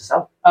not want to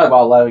sell. Oh,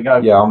 well, there we go.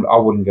 Yeah, I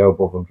wouldn't go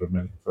above 100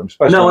 million for him.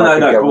 No.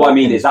 But what I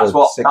mean is that's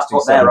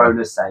what their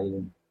owner's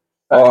saying.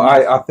 Oh,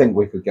 I think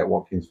we could get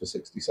Watkins for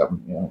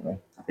 67. Yeah,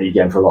 I think you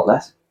get him for a lot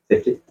less,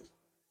 50,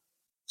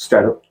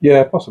 straight up.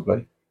 Yeah,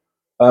 possibly.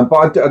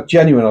 But I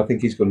genuinely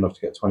think he's good enough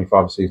to get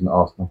 25 a season at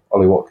Arsenal,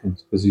 Ollie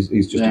Watkins, because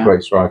he's just a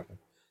great striker.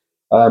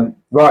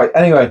 Right.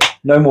 Anyway,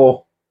 no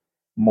more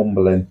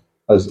mumbling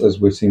as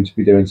we seem to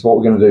be doing. So what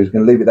we're going to do is we're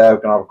going to leave it there.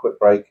 We're going to have a quick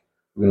break.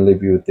 We're going to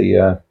leave you with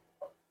the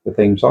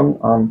theme song,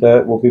 and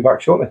we'll be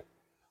back shortly.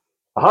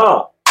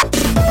 Aha!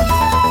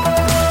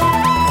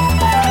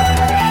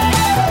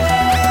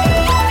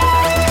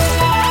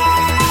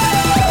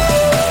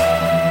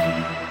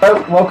 So,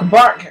 welcome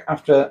back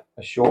after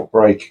a short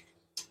break,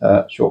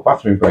 short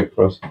bathroom break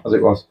for us, as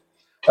it was.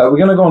 We're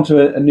going to go on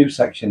to a new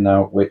section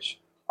now, which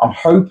I'm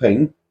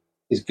hoping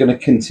is going to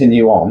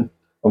continue on,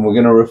 and we're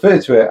going to refer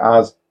to it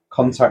as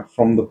Contact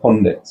from the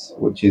Pundits,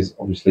 which is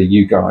obviously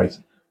you guys.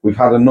 We've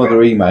had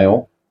another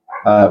email,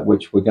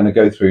 which we're going to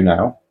go through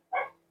now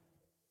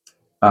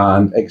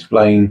and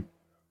explain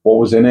what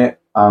was in it,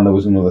 and there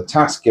was another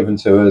task given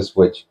to us,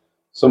 which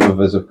some of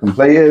us have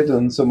completed,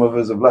 and some of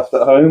us have left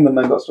at home and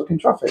then got stuck in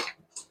traffic.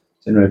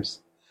 In ribs.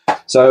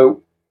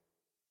 So,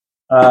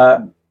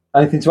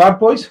 anything to add,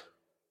 boys?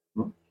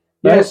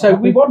 Yeah, so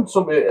we want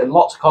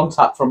lots of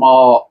contact from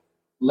our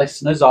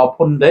listeners, our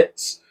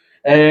pundits,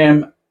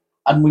 and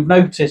we've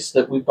noticed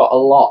that we've got a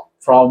lot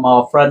from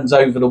our friends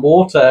over the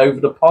water,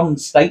 over the pond,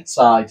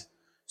 stateside.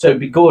 So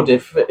it'd be good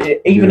if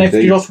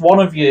just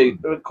one of you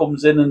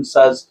comes in and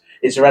says,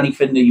 "Is there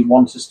anything that you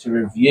want us to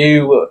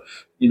review?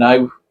 You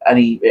know,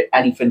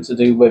 anything to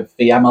do with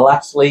the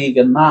MLS league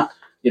and that."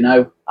 You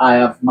know, I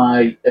have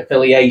my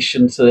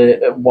affiliation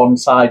to one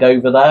side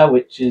over there,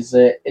 which is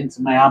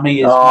Inter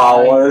Miami.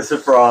 What a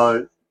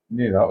surprise!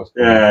 Knew that was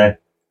cool. Yeah.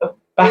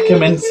 Back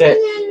him into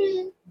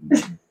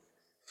it.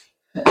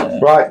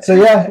 Right. So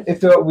yeah,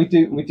 if we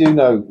do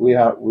know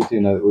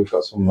that we've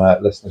got some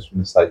listeners from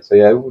the States. So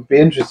yeah, it would be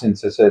interesting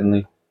to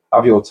certainly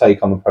have your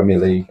take on the Premier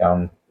League,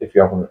 and if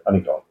you haven't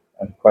got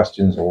any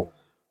questions or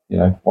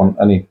want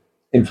any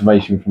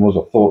information from us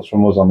or thoughts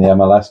from us on the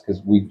MLS,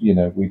 because we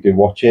do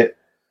watch it.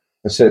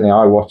 Certainly,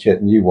 I watch it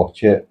and you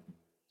watch it.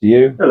 Do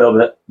you? A little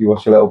bit. You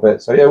watch a little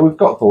bit. So, yeah, we've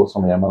got thoughts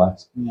on the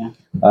MLS. Yeah.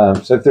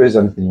 So, if there is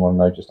anything you want to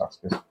know, just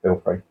ask us. Feel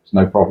free. It's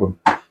no problem.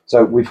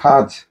 So, we've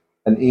had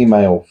an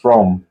email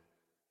from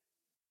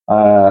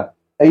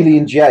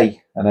Alien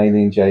J. And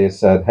Alien J has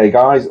said, "Hey,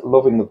 guys,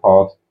 loving the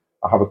pod.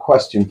 I have a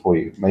question for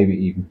you, maybe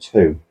even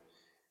two.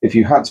 If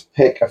you had to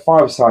pick a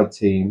five-a-side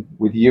team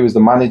with you as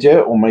the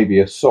manager or maybe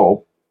a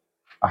sub,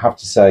 I have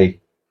to say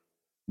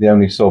the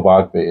only sub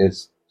I'd be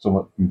is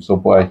someone from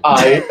Subway."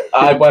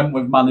 I went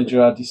with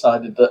manager. I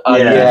decided that I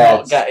did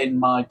not get in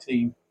my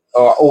team.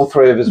 All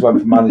three of us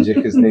went for manager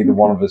because neither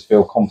one of us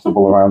feel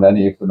comfortable around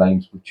any of the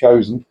names we've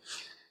chosen.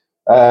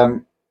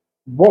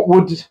 What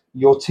would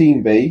your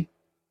team be?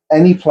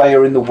 Any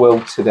player in the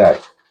world today?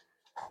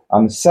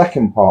 And the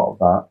second part of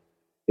that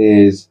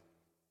is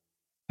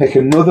pick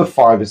another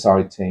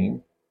five-a-side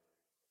team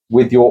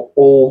with your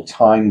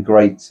all-time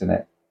greats in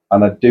it.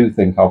 And I do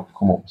think I'll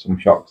come up with some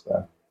shocks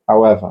there.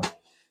 However,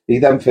 he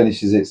then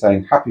finishes it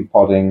saying, "Happy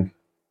podding,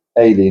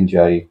 Alien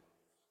J."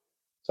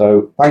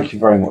 So thank you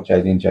very much,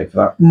 Alien J, for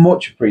that.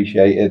 Much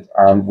appreciated.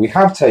 And we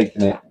have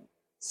taken it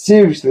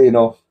seriously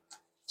enough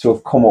to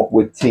have come up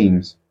with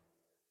teams.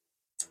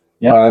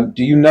 Yeah.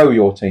 Do you know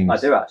your teams? I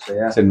do actually,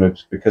 yeah. Tin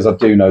Ribs, because I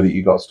do know that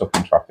you got stuck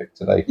in traffic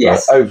today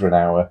for over an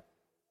hour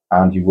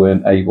and you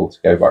weren't able to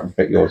go back and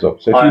pick yours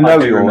up. So if you know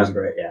yours,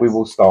 we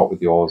will start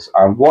with yours.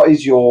 And what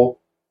is your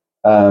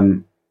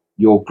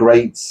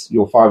greats,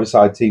 your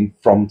five-a-side team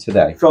from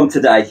today? From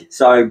today.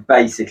 So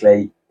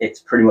basically, it's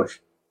pretty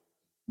much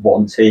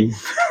one team.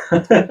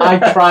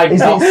 I tried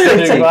Is not it to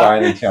do City by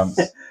that. any chance?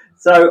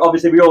 So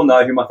obviously we all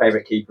know who my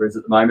favourite keeper is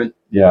at the moment.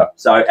 Yeah.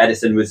 So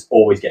Edison was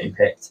always getting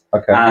picked.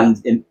 Okay.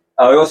 And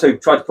I also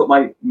tried to put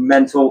my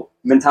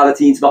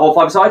mentality into the whole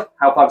five-a-side,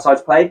 how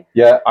five-a-sides play.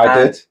 Yeah,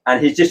 I did.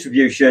 And his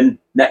distribution,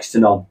 next to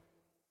none.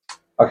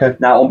 Okay.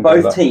 Now, on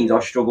both teams, I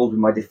struggled with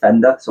my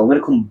defender. So I'm going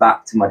to come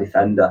back to my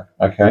defender.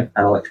 Okay.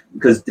 And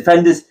because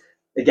defenders,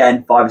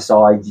 again,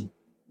 five-a-side,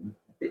 a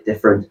bit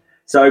different.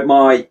 So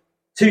my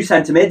two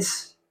centre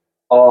mids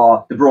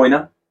are De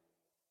Bruyne.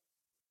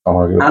 Oh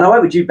my God. And I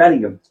went with Jude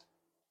Bellingham.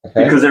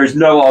 Okay. Because there is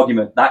no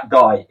argument. That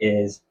guy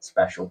is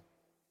special.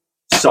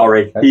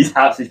 Sorry, okay. He's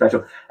absolutely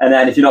special. And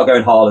then if you're not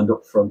going Haaland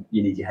up front,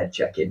 you need your head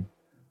check in.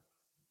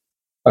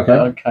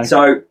 Okay.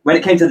 So when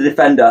it came to the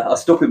defender, I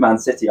stuck with Man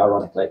City,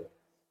 ironically.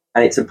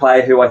 And it's a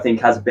player who I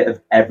think has a bit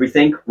of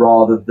everything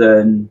rather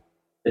than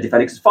a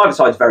defender. Because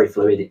five-a-side is very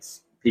fluid.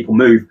 It's people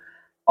move.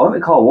 I went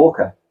with Kyle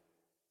Walker.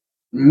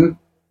 Mm.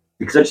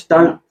 Because I just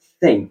don't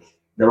think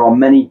there are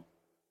many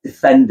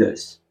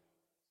defenders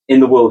in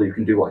the world who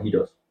can do what he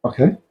does.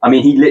 Okay. I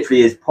mean, he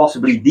literally is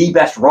possibly the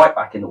best right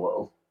back in the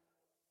world,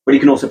 but he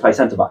can also play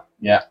centre back.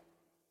 Yeah.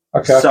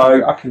 Okay.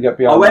 So I can get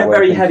behind. I went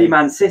very heavy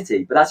Man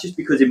City, but that's just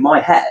because in my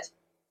head,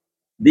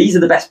 these are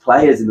the best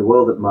players in the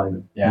world at the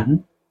moment. Yeah. Mm-hmm.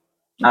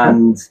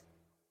 And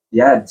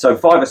yeah, so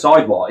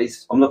five-a-side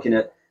wise, I'm looking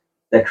at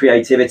their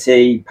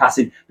creativity,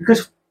 passing,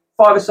 because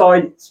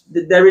five-a-side,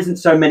 there isn't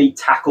so many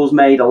tackles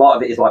made. A lot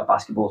of it is like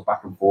basketballs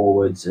back and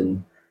forwards,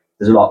 and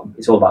there's a lot.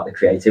 It's all about the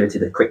creativity,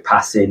 the quick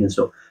passing and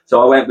stuff.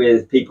 So I went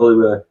with people who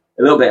were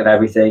a little bit of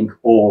everything,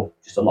 or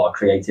just a lot of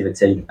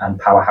creativity and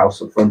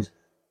powerhouse up front.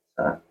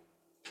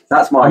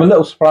 That's my. I'm a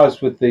little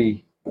surprised with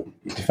the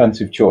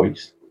defensive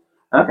choice.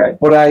 Okay.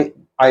 But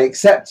I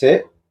accept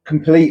it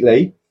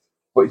completely,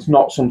 but it's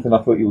not something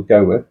I thought you would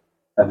go with.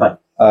 Okay.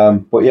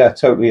 But yeah,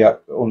 totally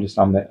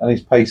understand it. And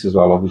his pace as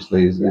well,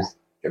 obviously, is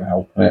going to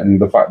help in it.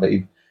 And the fact that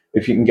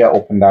if you can get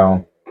up and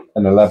down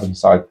an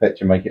 11-side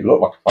pitch and make it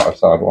look like a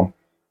 5-side one,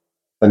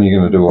 then you're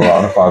going to do all right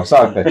on a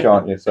 5-side pitch,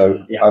 aren't you?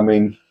 So, yeah. I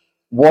mean,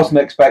 wasn't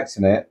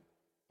expecting it,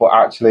 but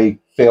actually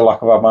feel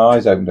like I've had my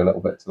eyes opened a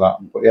little bit to that.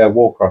 But yeah,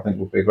 Walker, I think,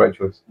 would be a great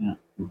choice. Yeah.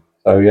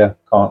 So yeah,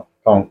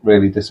 can't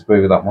really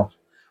disagree with that much.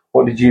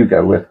 What did you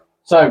go with?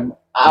 So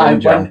I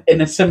went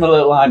in a similar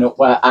lineup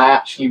where I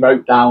actually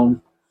wrote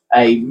down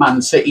a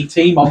Man City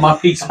team on my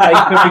piece of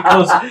paper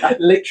because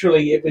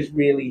literally it was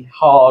really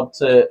hard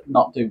to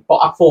not do. But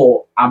I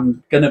thought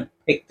I'm going to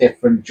pick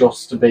different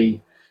just to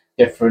be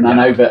different. Yeah. I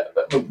know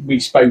that we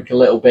spoke a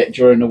little bit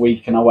during the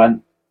week and I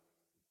went,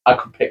 I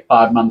could pick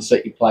 5 Man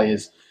City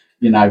players,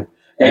 you know.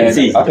 I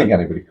think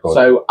anybody could.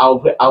 So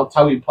I'll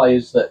tell you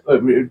players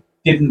that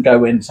didn't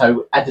go in.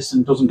 So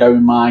Edison doesn't go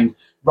in mine.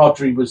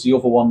 Rodri was the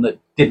other one that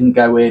didn't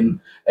go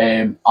in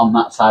on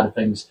that side of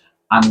things.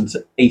 And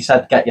he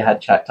said, get your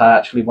head checked.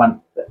 I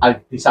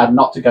decided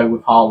not to go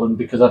with Haaland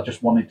because I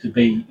just wanted to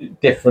be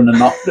different and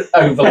not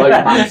overload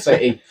Man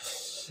City.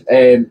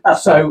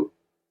 So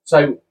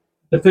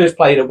the first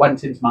player that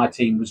went into my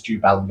team was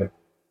Jude Bellingham.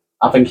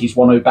 I think he's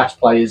one of the best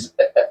players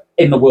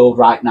in the world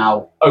right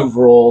now,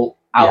 overall,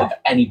 out of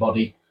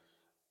anybody.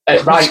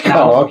 Right now,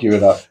 can't argue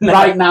with that.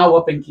 Right now,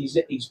 I think he's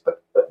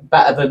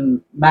better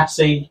than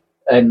Messi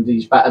and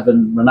he's better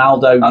than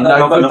Ronaldo. You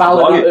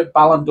know, the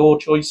Ballon d'Or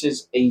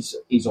choices, he's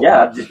up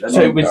there.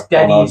 So it was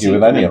dead easy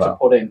for him to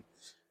put in.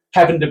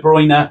 Kevin De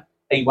Bruyne,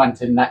 he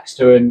went in next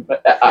to him.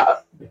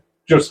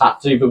 Just had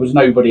to. There was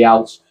nobody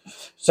else.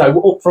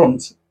 So up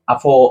front, I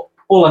thought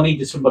all I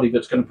need is somebody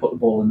that's going to put the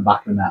ball in the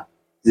back of the net.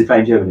 Is he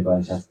playing Germany by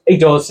any chance? He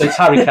does. It's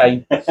Harry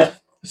Kane.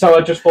 So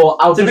I just thought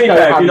I'll to just be go.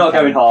 Fair, if you're not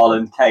going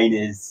Haaland, Kane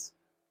is.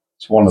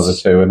 It's one of the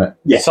two, isn't it?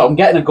 Yeah. So I'm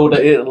getting a good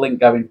link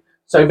going.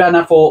 So then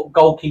I thought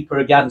goalkeeper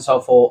again. So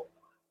I thought,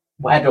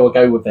 where do I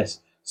go with this?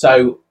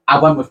 So I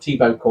went with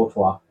Thibaut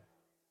Courtois,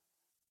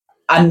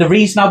 and the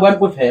reason I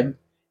went with him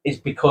is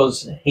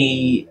because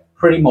he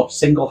pretty much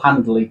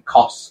single-handedly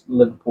cost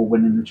Liverpool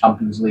winning the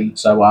Champions League.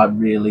 So I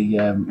really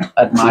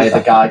admire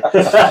the guy.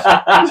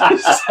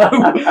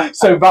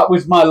 so that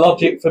was my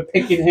logic for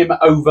picking him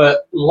over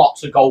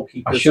lots of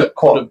goalkeepers that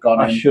could have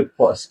gone in. I should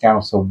put a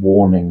Scouser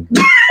warning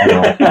on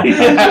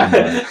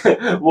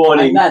our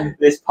warning, then,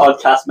 this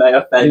podcast may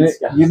offend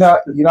Scousers. You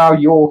know how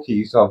Yorkie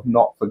used to have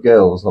not for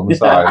girls on the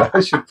side? I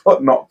should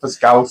put not for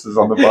Scousers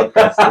on the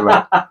podcast.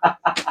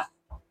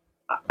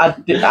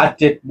 I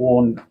did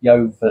warn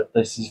Yo that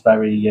this is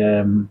very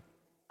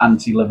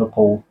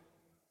anti-Liverpool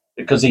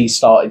because he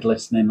started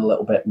listening a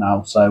little bit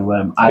now. So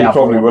he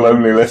probably will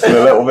only listen a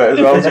little bit as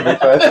well, to be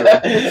fair to him.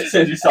 As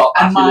soon as you start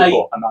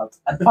Liverpool, I'm out.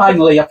 And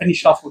finally, I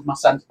finished off with my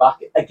centre-back.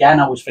 Again,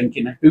 I was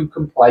thinking, who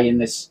can play in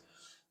this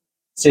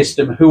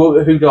system?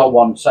 Who do I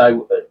want?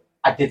 So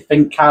I did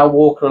think Kyle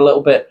Walker a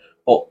little bit,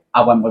 but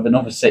I went with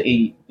another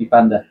City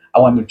defender. I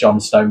went with John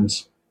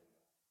Stones.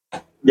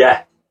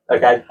 Yeah,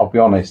 okay. I'll be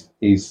honest,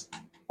 he's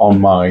on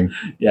mine.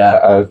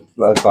 Yeah.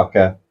 That's like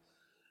a...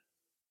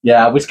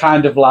 Yeah, I was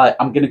kind of like,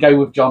 I'm going to go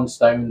with John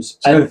Stones.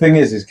 So the thing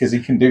is because he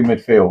can do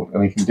midfield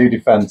and he can do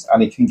defence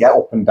and he can get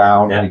up and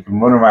down and he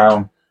can run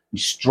around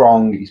He's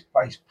strong. He's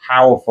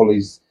powerful.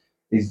 He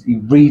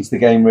reads the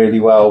game really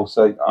well.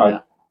 So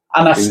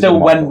I still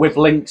went with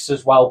links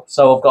as well.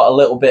 So I've got a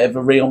little bit of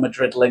a Real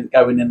Madrid link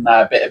going in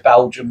there, a bit of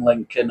Belgium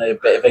link, and a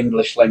bit of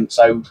English link.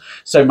 So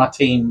my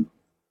team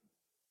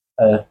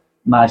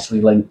nicely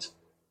linked.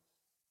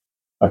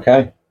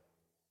 Okay.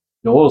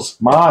 Yours.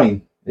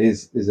 Mine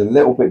is a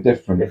little bit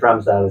different. If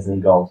Ramsdale isn't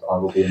in goals, I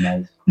will be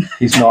amazed.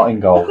 He's not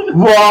in goal.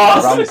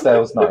 What?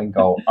 Ramsdale's not in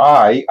goal.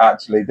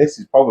 This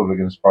is probably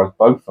going to surprise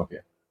both of you.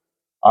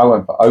 I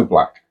went for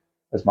Oblak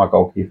as my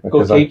goalkeeper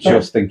because I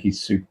just think he's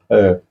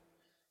superb.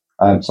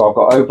 So I've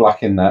got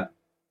Oblak in there.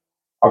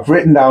 I've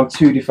written down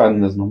 2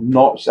 defenders, and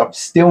I'm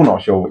still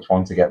not sure which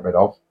one to get rid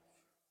of.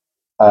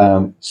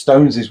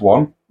 Stones is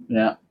one,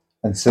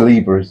 and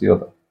Saliba is the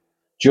other,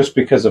 just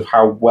because of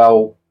how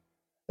well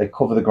they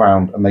cover the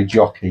ground and they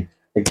jockey.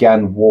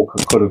 Again,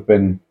 Walker could have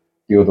been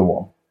the other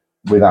one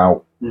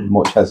without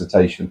much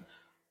hesitation.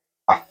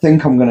 I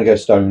think I'm going to go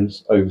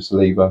Stones over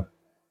Saliba.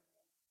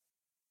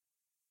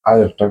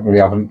 I don't really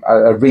have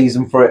a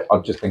reason for it. I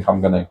just think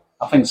I'm going to.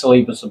 I think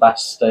Saliba's the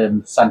best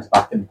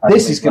centre-back in the Premier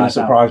This is going to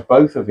surprise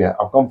both of you.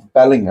 I've gone for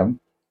Bellingham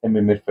in my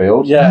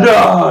midfield. Yeah.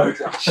 No!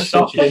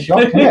 Such a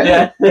shock, isn't it?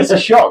 Yeah. It's a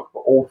shock, but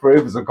all 3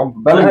 of us have gone for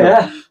Bellingham. Oh,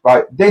 yeah.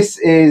 Right, this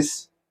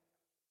is...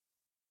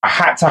 I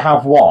had to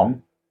have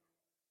one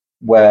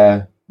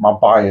where my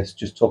bias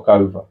just took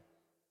over.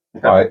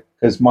 Okay. Right?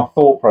 Because my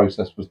thought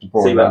process was De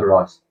Bruyne. So you went for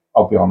Rice?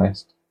 I'll be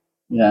honest.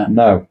 Yeah.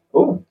 No.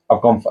 Ooh.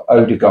 I've gone for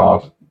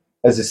Odegaard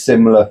as a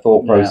similar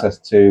thought process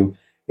to...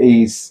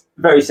 He's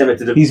very similar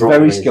to De Bruyne. He's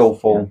very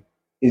skillful.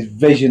 Yeah. His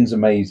vision's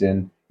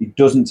amazing. He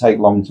doesn't take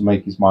long to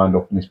make his mind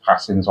up, and his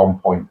passing's on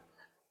point.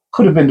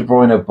 Could have been De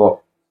Bruyne,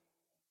 but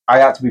I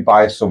had to be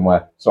biased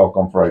somewhere, so I've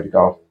gone for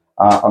Odegaard.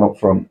 And up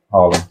front,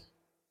 Haaland.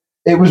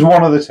 It was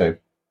one of the 2.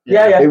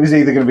 Yeah. It was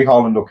either going to be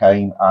Haaland or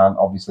Kane, and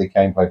obviously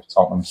Kane played for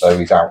Tottenham, so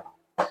he's out.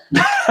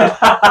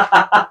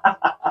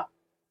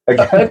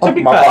 Again, To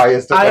be my fair,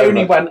 bias. I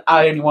only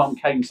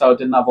went Kane, so I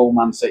didn't have all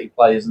Man City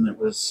players, and it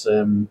was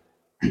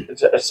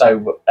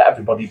so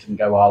everybody didn't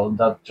go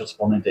Haaland. I just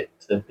wanted it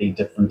to be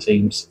different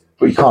teams.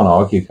 But you can't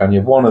argue, can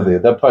you? One of they're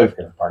both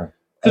going to bang.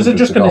 Because they're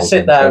just going to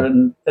sit there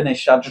and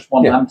finish. I just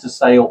want them to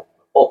stay up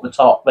the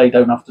top. They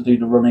don't have to do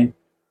the running.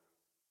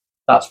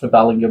 That's for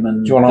Bellingham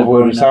and. Do you want to have a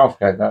word with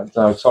Southgate?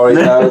 No, sorry,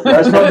 no.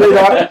 Let's not do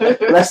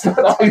that. Let's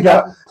not do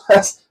that.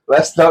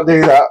 Let's not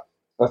do that.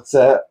 That's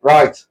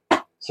right.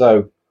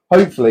 So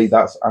hopefully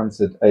that's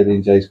answered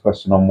Alien J's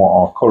question on what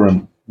our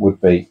current would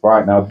be.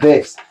 Right now,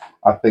 this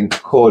I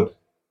think could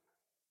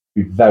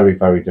be very,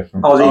 very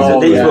different.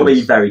 These will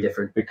be very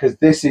different. Because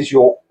this is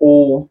your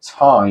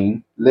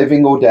all-time,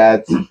 living or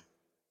dead,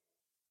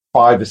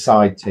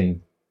 5-a-side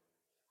team.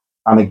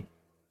 And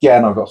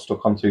again, I got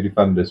stuck on 2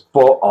 defenders.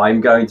 But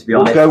I'm going to be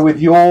honest. We'll go with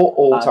your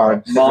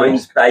all-time.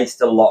 Mine's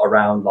based a lot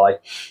around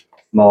like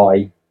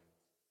my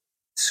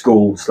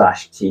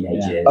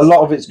school/teenage years. A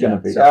lot of it's going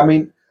to be. So, I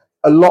mean,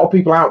 a lot of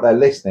people out there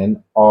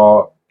listening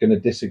are going to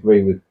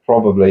disagree with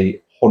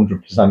probably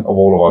 100% of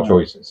all of our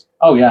choices.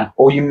 Oh, yeah.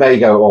 Or you may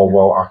go, oh,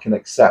 well, I can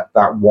accept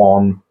that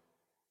one.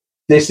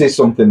 This is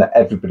something that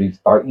everybody's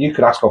like. You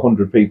could ask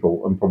 100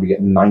 people and probably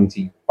get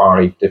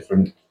 95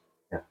 different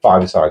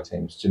 5-a-side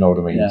teams. Do you know what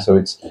I mean? Yeah. So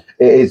it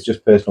is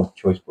just personal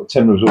choice. But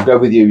Timrose, we'll go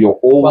with you. Your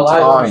all-time. Well,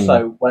 I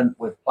also went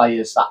with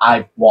players that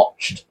I've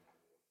watched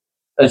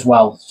as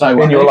well.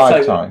 So in your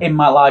lifetime? In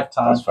my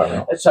lifetime. That's fair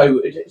enough.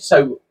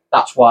 So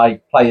that's why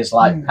players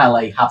like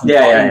Pele haven't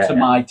got into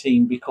my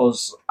team,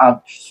 because I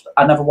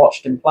never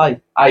watched him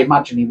play. I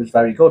imagine he was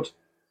very good,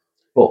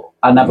 but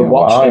I never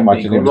watched him.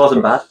 It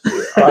wasn't bad.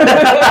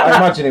 I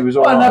imagine he was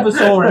all right. I never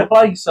saw him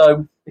play,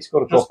 so he's got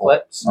a just couple.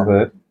 clips. I've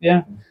heard.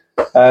 Yeah.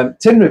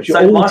 Tim Rich,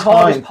 so my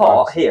hardest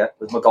part here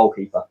was my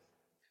goalkeeper.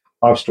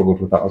 I've struggled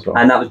with that as well.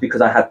 And that was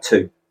because I had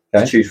 2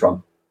 to choose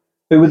from.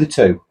 Who were the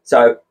 2?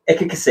 So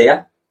Iker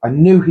Casillas. I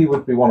knew he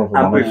would be one of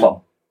them. And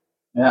Buffon.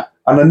 Yeah.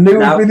 And I knew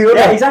he'd be the other.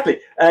 Yeah, exactly.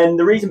 And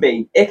the reason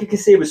being, Iker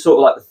Casillas was sort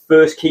of like the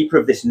first keeper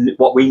of this,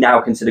 what we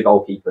now consider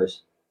goalkeepers.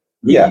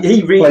 He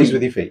really plays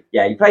with your feet.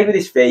 Yeah, he played with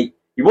his feet.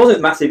 He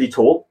wasn't massively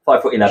tall,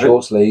 5'11".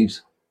 Short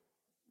sleeves.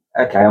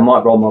 Okay, I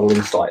might role model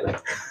him slightly.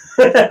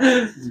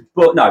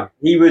 But no,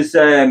 he was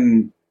a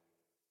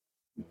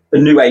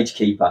new age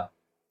keeper.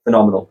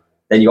 Phenomenal.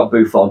 Then you got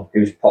Buffon,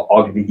 who's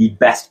arguably the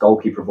best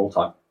goalkeeper of all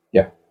time.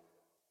 Yeah.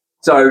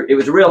 So it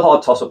was a real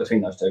hard toss-up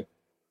between those 2.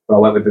 But I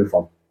went with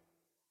Buffon.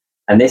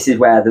 And this is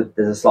where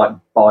there's a slight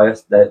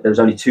bias. There's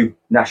only 2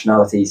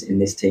 nationalities in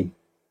this team.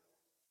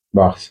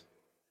 Right.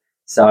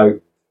 So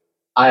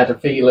I had a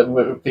feeling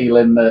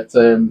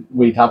that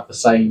we'd have the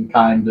same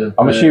kind of.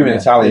 I'm assuming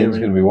Italian is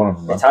going to be one of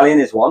them. Right?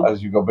 Italian is one.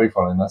 As you've got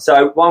Buffon in there.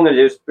 So what I'm going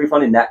to do is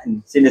Buffon in net,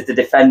 and seeing as the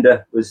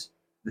defender was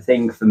the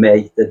thing for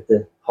me,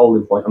 the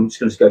holding point, I'm just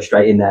going to go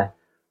straight in there.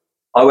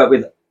 I went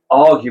with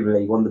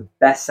arguably one of the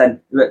best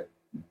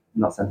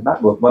not centre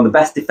back, but one of the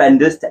best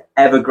defenders to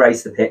ever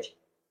grace the pitch,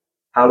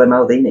 Paolo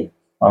Maldini.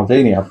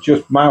 Maldini, I've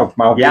just mouthed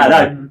Maldini. Yeah,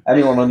 I know.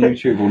 Anyone on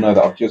YouTube will know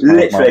that I've just mouthed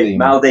literally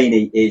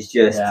Maldini is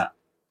just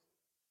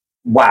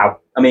wow.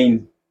 I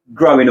mean,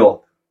 growing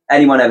up,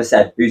 anyone ever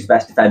said who's the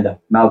best defender,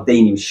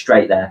 Maldini was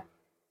straight there.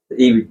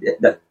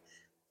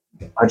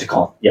 I just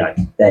can't. Yeah,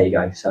 there you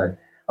go. So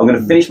I'm going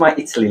to finish my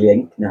Italy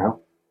link now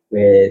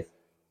with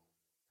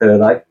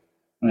Pirlo.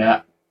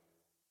 Yeah.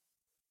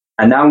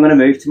 And now I'm going to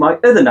move to my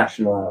other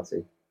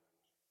nationality,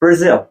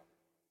 Brazil.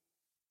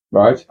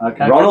 Right.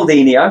 Okay.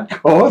 Ronaldinho.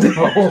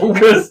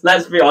 Because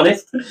let's be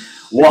honest,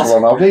 what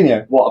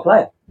a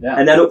player. Yeah.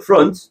 And then up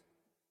front,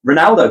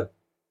 Ronaldo.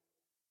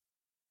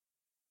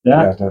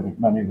 Yeah. I don't think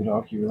many would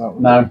argue with that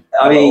one. No.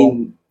 I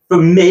mean, for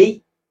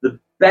me, the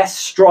best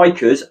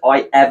strikers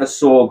I ever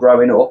saw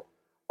growing up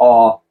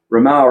are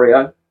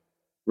Romario,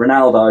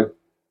 Ronaldo,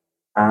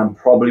 and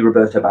probably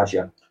Roberto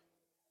Baggio.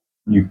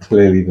 You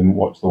clearly didn't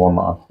watch the one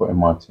that I've put in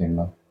my team,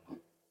 though.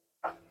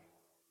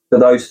 But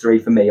those three,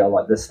 for me, are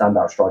like the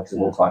standout strikers of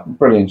all time.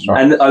 Brilliant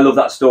strike. And I love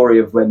that story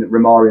of when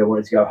Romario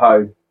wanted to go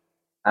home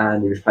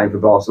and he was playing for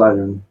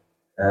Barcelona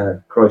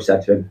and Cruyff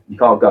said to him, you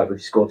can't go if you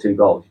score 2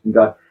 goals. You can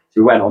go. So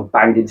he went on,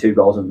 banged in 2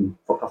 goals and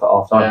fucked off at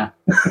half time.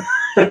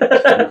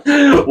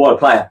 Yeah. What a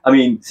player. I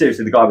mean,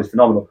 seriously, the guy was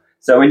phenomenal.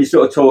 So when you're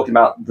sort of talking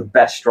about the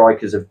best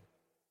strikers of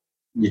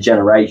your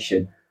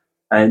generation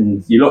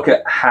and you look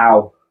at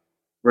how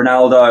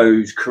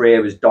Ronaldo's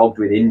career was dogged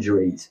with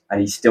injuries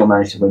and he still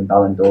managed to win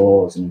Ballon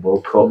d'Ors and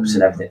World Cups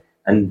and everything.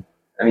 And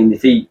I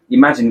mean,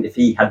 imagine if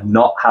he had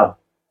not had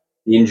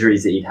the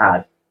injuries that he'd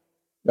had.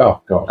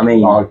 Oh, God. I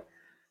mean,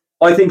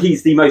 I think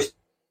he's the most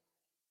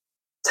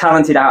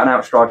talented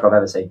out-and-out striker I've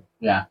ever seen.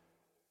 Yeah.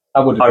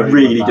 I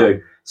really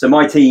do. So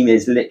my team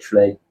is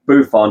literally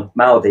Buffon,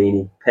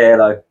 Maldini,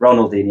 Pirlo,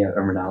 Ronaldinho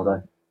and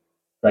Ronaldo.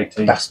 Great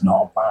team. That's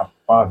not a bad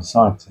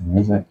five-a-side team,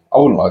 is it? I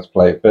wouldn't like to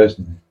play it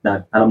personally. No,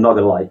 and I'm not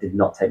going to lie, it did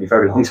not take me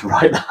very long to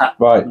write that.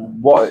 Right.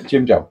 What,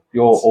 Jim Joe,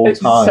 your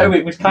all-time... So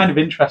it was kind of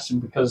interesting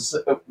because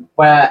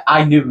where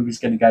I knew he was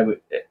going to go with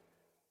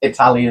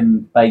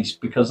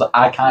Italian-based because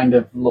I kind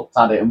of looked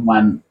at it and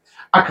went,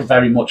 I could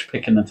very much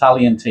pick an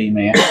Italian team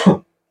here.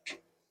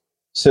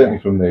 Certainly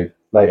from the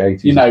late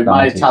 80s. You know,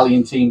 my 90s.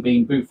 Italian team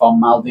being Buffon,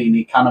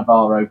 Maldini,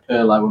 Cannavaro,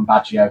 Pirlo and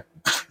Baggio.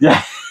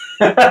 Yeah.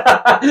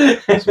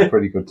 That's a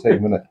pretty good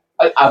team, isn't it?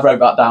 I wrote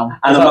that down.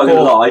 And I'm not going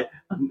to lie,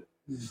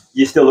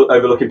 you're still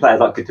overlooking players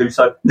like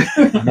Gattuso.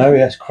 No,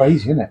 that's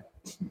crazy, isn't it?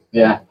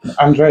 Yeah.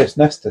 Andreas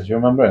Nesta, do you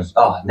remember him?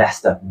 Oh,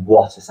 Nesta,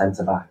 what a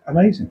centre-back.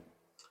 Amazing.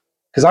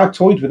 Because I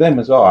toyed with him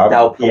as well.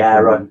 Del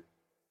Piero.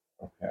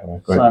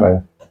 Great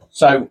player.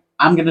 So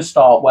I'm going to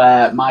start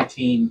where my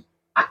team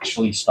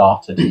actually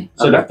started.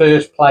 So the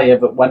first player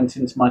that went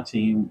into my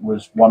team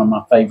was one of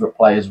my favourite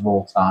players of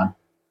all time.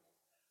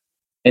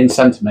 In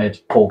centre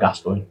mid, Paul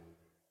Gascoigne.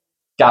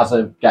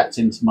 Gazza gets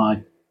into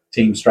my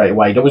team straight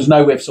away. There was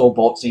no ifs or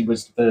buts. He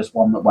was the first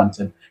one that went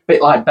in. A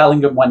bit like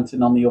Bellingham went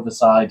in on the other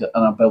side,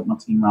 and I built my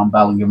team around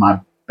Bellingham. I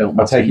built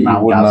my take team it you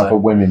around wouldn't Gazza. have a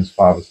women's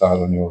five-a-side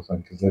on yours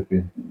then, because they'd be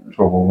in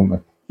trouble,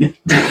 wouldn't they?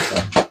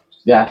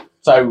 Yeah.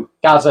 So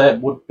Gazza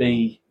would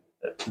be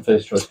the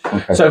first choice.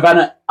 Okay. So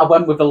then I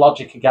went with the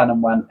logic again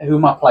and went, who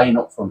am I playing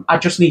up front? I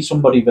just need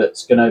somebody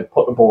that's going to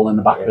put the ball in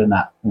the back of the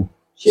net.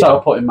 So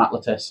I put in Matt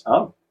Lettice.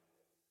 Oh.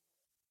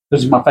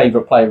 This is my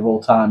favourite player of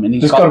all time. And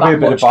he's There's got got to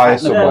be a bit of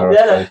bias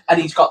somewhere.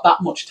 And he's got that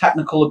much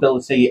technical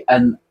ability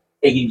and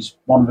he's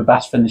one of the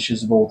best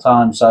finishers of all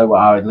time. So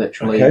I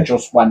literally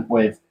just went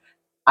with...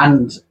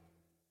 And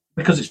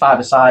because it's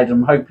five-a-side,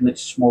 I'm hoping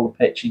it's a smaller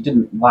pitch. He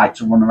didn't like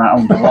to run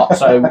around a lot,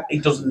 so he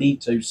doesn't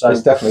need to. So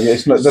it's definitely...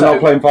 they're not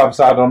playing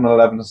five-a-side on an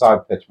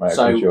 11-a-side pitch, mate.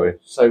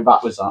 So that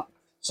was that.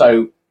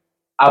 So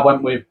I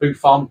went with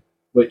Buffon,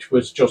 which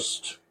was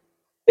just...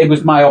 It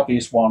was my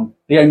obvious one.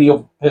 The only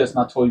other person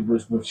I toyed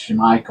was with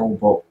Schmeichel,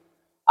 but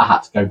I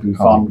had to go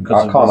Buffon.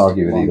 I can't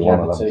argue with either one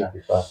of them, to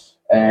be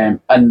fair.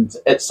 And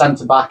at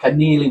centre-back, I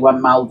nearly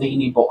went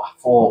Maldini, but I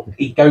thought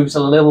he goes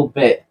a little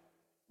bit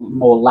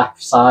more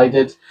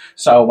left-sided,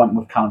 so I went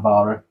with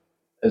Cannavaro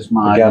as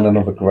my... Again,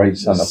 another great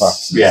centre-back.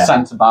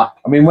 Centre-back.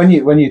 I mean, when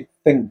you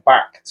think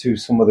back to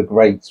some of the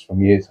greats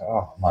from years,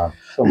 oh, man,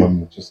 some of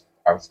them are just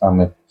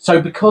outstanding. So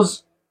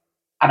because...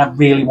 And I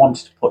really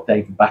wanted to put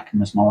David Beckham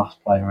as my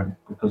last player in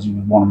because he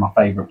was one of my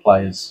favourite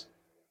players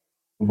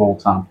of all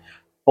time.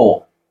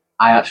 But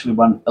I actually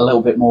went a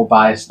little bit more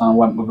biased and I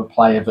went with a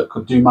player that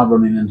could do my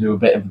running and do a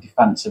bit of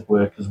defensive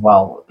work as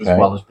well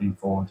as being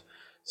forward.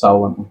 So I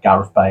went with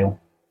Gareth Bale.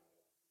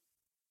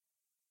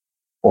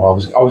 Well, I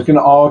was going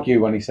to argue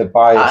when he said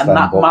biased, and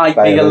that might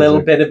be a little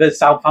bit of a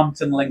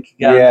Southampton link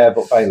again. Yeah,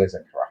 but Bale is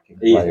a cracking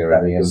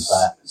player.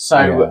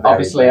 So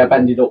obviously I've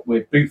ended up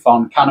with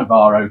Buffon,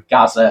 Cannavaro,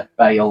 Gazza,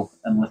 Bale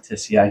and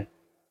Letizia.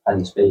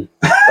 And speed.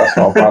 That's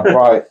not bad.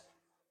 Right.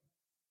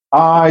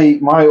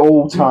 My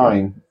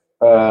all-time,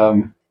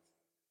 I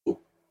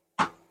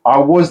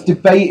was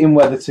debating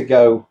whether to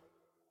go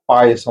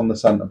bias on the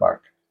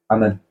centre-back,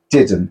 and I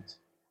didn't.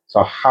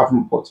 So I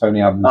haven't put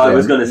Tony Adams in. I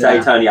was going to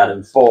say Tony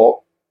Adams. But,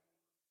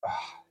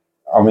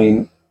 I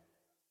mean,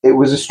 it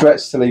was a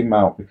stretch to leave him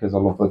out because I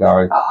love the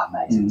guy. Oh,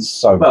 amazing.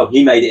 So well,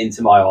 he made it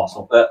into my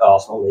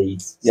Arsenal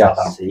Leeds. Yes.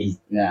 Southampton.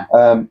 Yeah.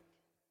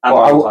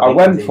 I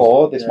went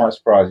for, this might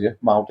surprise you,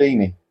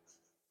 Maldini.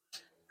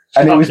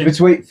 And it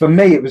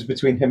was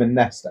between him and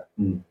Nesta.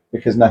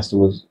 because Nesta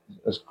was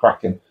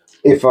cracking.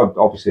 If I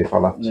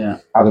left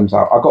Adams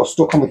out, I got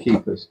stuck on the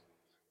keepers.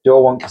 Do I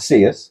want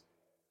Casillas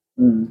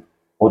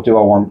or do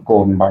I want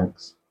Gordon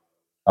Banks?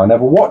 I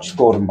never watched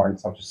Gordon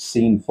Banks. I've just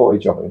seen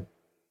footage of him.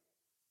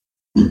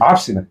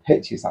 I've seen the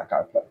pictures that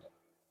guy played.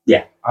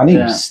 Yeah, and he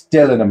was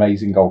still an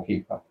amazing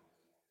goalkeeper.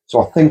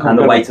 So I think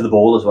the weight of the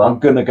ball as well. I'm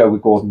going to go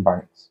with Gordon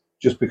Banks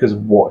just because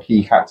of what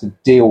he had to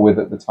deal with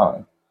at the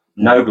time.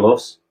 No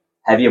gloves,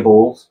 heavier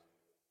balls,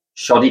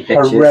 shoddy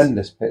pitches,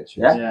 horrendous pitches,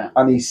 Yeah.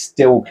 and he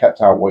still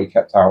kept out what he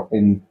kept out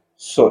with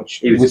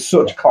such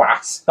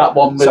class. That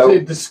one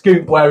with the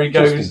scoop where he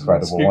goes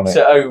incredible, and scoops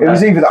it over. It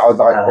was either that I was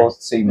like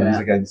Horst Siemens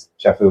against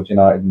Sheffield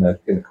United in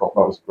the cup.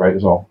 That was great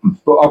as well.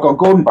 But I've got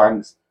Gordon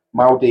Banks,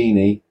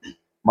 Maldini,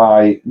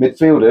 my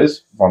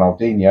midfielders,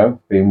 Ronaldinho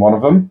being one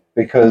of them,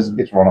 because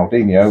it's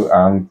Ronaldinho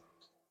and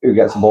who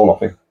gets the ball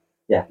off him.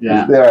 Yeah.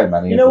 There ain't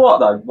many. You know what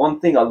though? One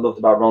thing I loved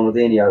about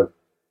Ronaldinho,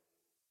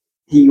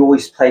 he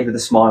always played with a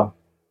smile.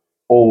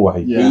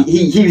 Always. Yeah.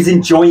 He was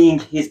enjoying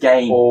his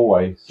game.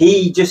 Always.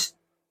 He just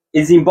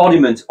is the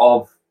embodiment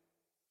of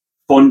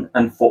fun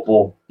and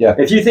football. Yeah.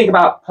 If you think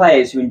about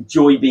players who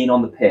enjoy being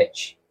on the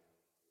pitch,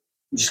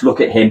 just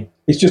look at him.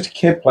 He's just a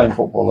kid playing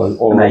football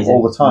all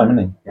the time,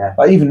 isn't he? Yeah.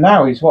 Like even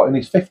now, he's in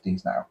his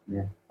 50s now.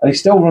 Yeah. And he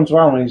still runs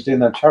around when he's doing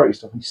that charity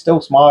stuff. He's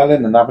still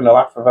smiling and having a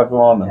laugh with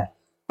everyone.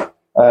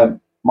 And,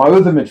 my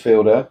other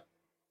midfielder,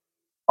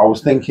 I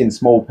was thinking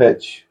small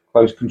pitch,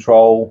 close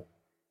control,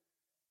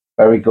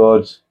 very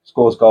good,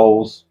 scores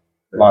goals,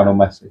 Lionel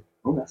Messi.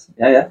 Oh, Messi.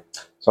 Yeah.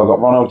 So I've got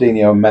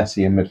Ronaldinho and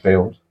Messi in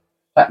midfield.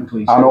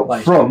 Technically, and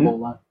up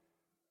front.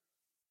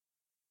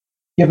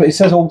 Yeah, but it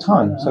says all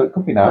time, so it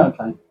could be now.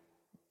 Okay.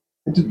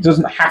 It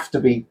doesn't have to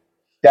be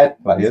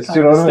dead players. Do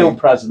you know what I mean? Still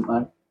present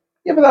though.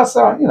 Yeah, but that's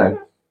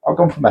I've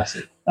gone for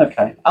Messi.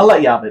 Okay, I'll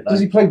let you have it. Though.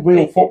 Does he play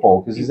real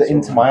football? Because he's at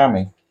Inter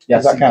Miami.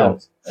 Yes, does that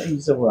count?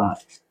 He's all right.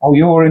 Oh,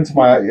 you're into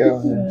Miami.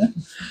 Yeah.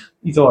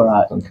 He's all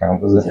right. Doesn't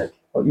count, does it?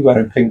 What are you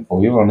wearing pink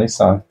for? You're on his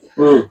side.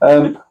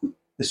 Mm.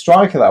 The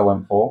striker that I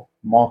went for,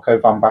 Marco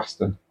van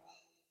Basten,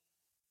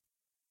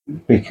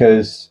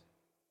 because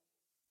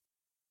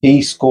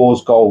he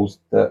scores goals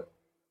that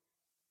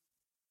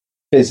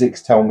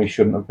physics tell me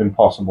shouldn't have been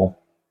possible.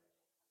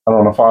 And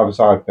on a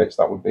five-a-side pitch,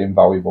 that would be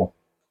invaluable.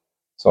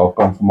 So I've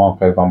gone for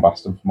Marco van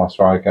Basten for my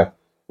striker,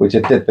 which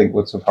I did think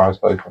would surprise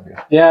both of you.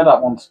 Yeah,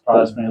 that one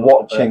surprised me.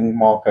 Watching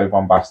Marco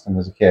van Basten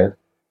as a kid,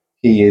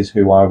 he is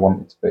who I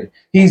wanted to be.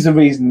 He's the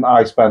reason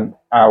I spent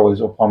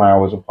hours upon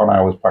hours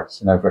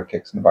practicing over at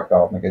kicks in the back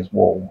garden against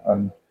Wall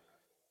and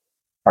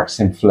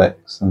practicing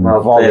flicks and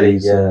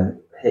volleys.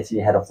 Hitting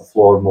your head off the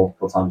floor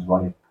multiple times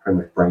while you're pretty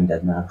much brain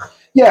dead now.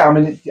 Yeah, I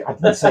mean, I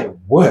didn't say it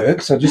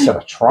works. I just said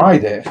I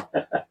tried it.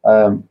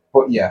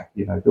 But yeah,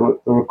 there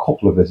were a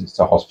couple of visits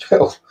to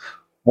hospital.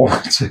 One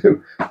or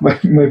two,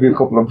 maybe a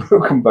couple of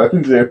broken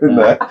bones here and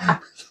there.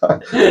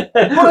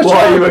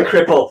 Why you a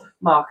cripple?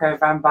 Marco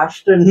van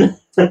Basten.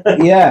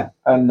 Yeah,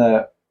 and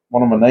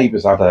one of my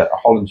neighbours had a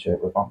Holland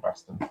shirt with Van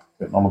Basten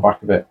written on the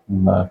back of it,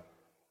 and I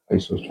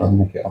was trying to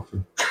nick it off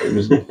him. It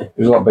was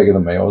a lot bigger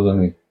than me. I was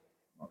only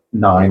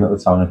 9 at the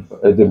time,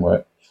 but it didn't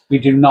work. We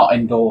do not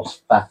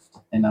endorse theft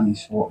in any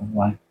sort of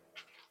way.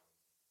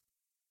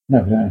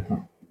 No, we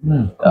don't.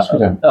 No, of course we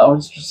don't. I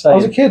was just saying. I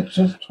was a kid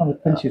just trying to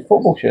pinch his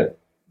football shirt.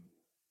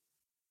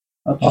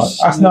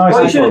 That's nice.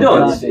 What you should have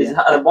done is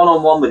had a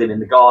one-on-one with him in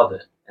the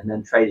garden and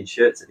then traded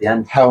shirts at the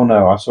end. Hell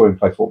no, I saw him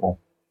play football.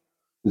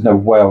 There's no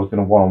way I was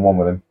going to one-on-one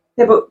with him.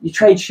 Yeah, but you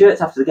trade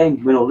shirts after the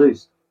game, win or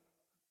lose.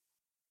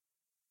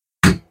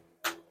 I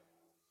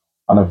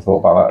never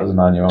thought about that as a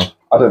 9-year-old.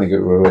 I don't think it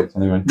would have worked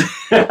anyway.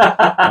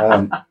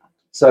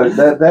 So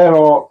there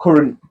are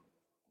current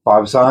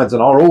 5-a-sides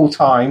and our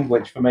all-time,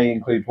 which for me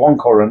includes one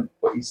current,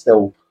 but he's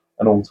still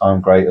an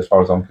all-time great as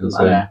far as I'm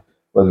concerned,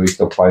 whether he's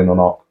still playing or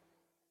not.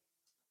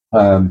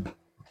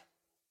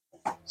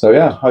 So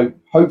yeah,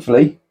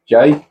 hopefully,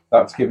 Jay,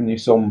 that's given you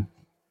some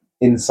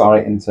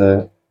insight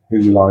into who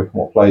we like and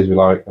what players we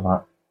like, and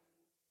that,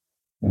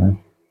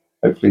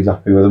 hopefully he's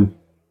happy with them.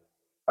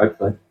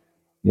 Hopefully,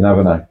 you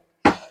never know.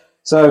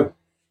 So,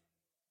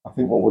 I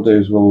think what we'll do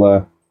is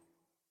we'll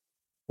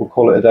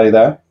call it a day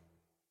there.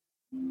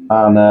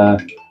 And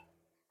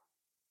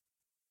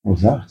what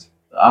was that?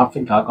 I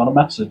think I got a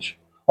message.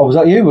 Oh, was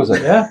that you? Was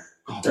it? Yeah.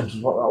 God, that was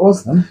what that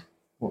was then.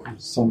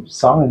 Some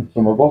sign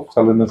from above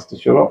telling us to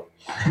shut up.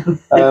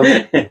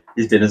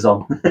 His dinner's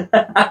on.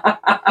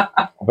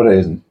 But it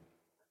isn't.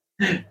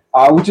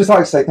 I would just like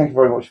to say thank you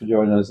very much for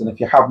joining us. And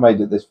if you have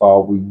made it this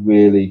far, we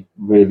really,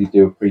 really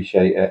do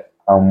appreciate it.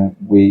 And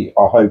we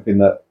are hoping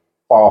that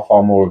far,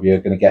 far more of you are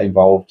going to get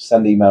involved.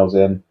 Send emails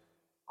in,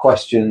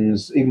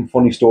 questions, even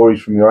funny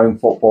stories from your own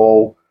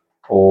football,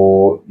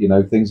 or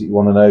things that you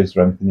want to know. Is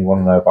there anything you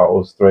want to know about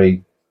us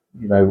three?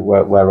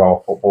 Where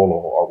our football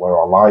or where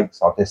our likes,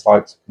 our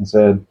dislikes are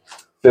concerned,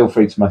 feel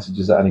free to message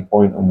us at any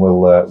point, and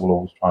we'll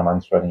always try and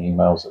answer any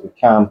emails that we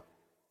can.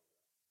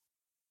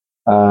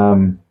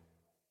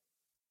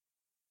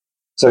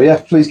 So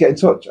yeah, please get in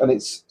touch, and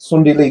it's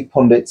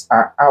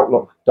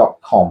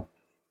sundayleaguepundits@outlook.com.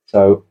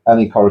 So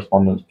any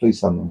correspondence, please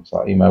send them to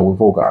that email. We've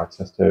all got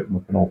access to it, and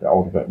we can all get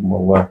hold of it, and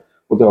we'll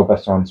do our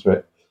best to answer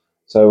it.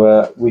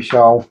 So we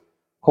shall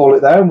call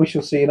it there, and we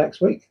shall see you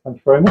next week. Thank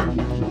you very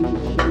much.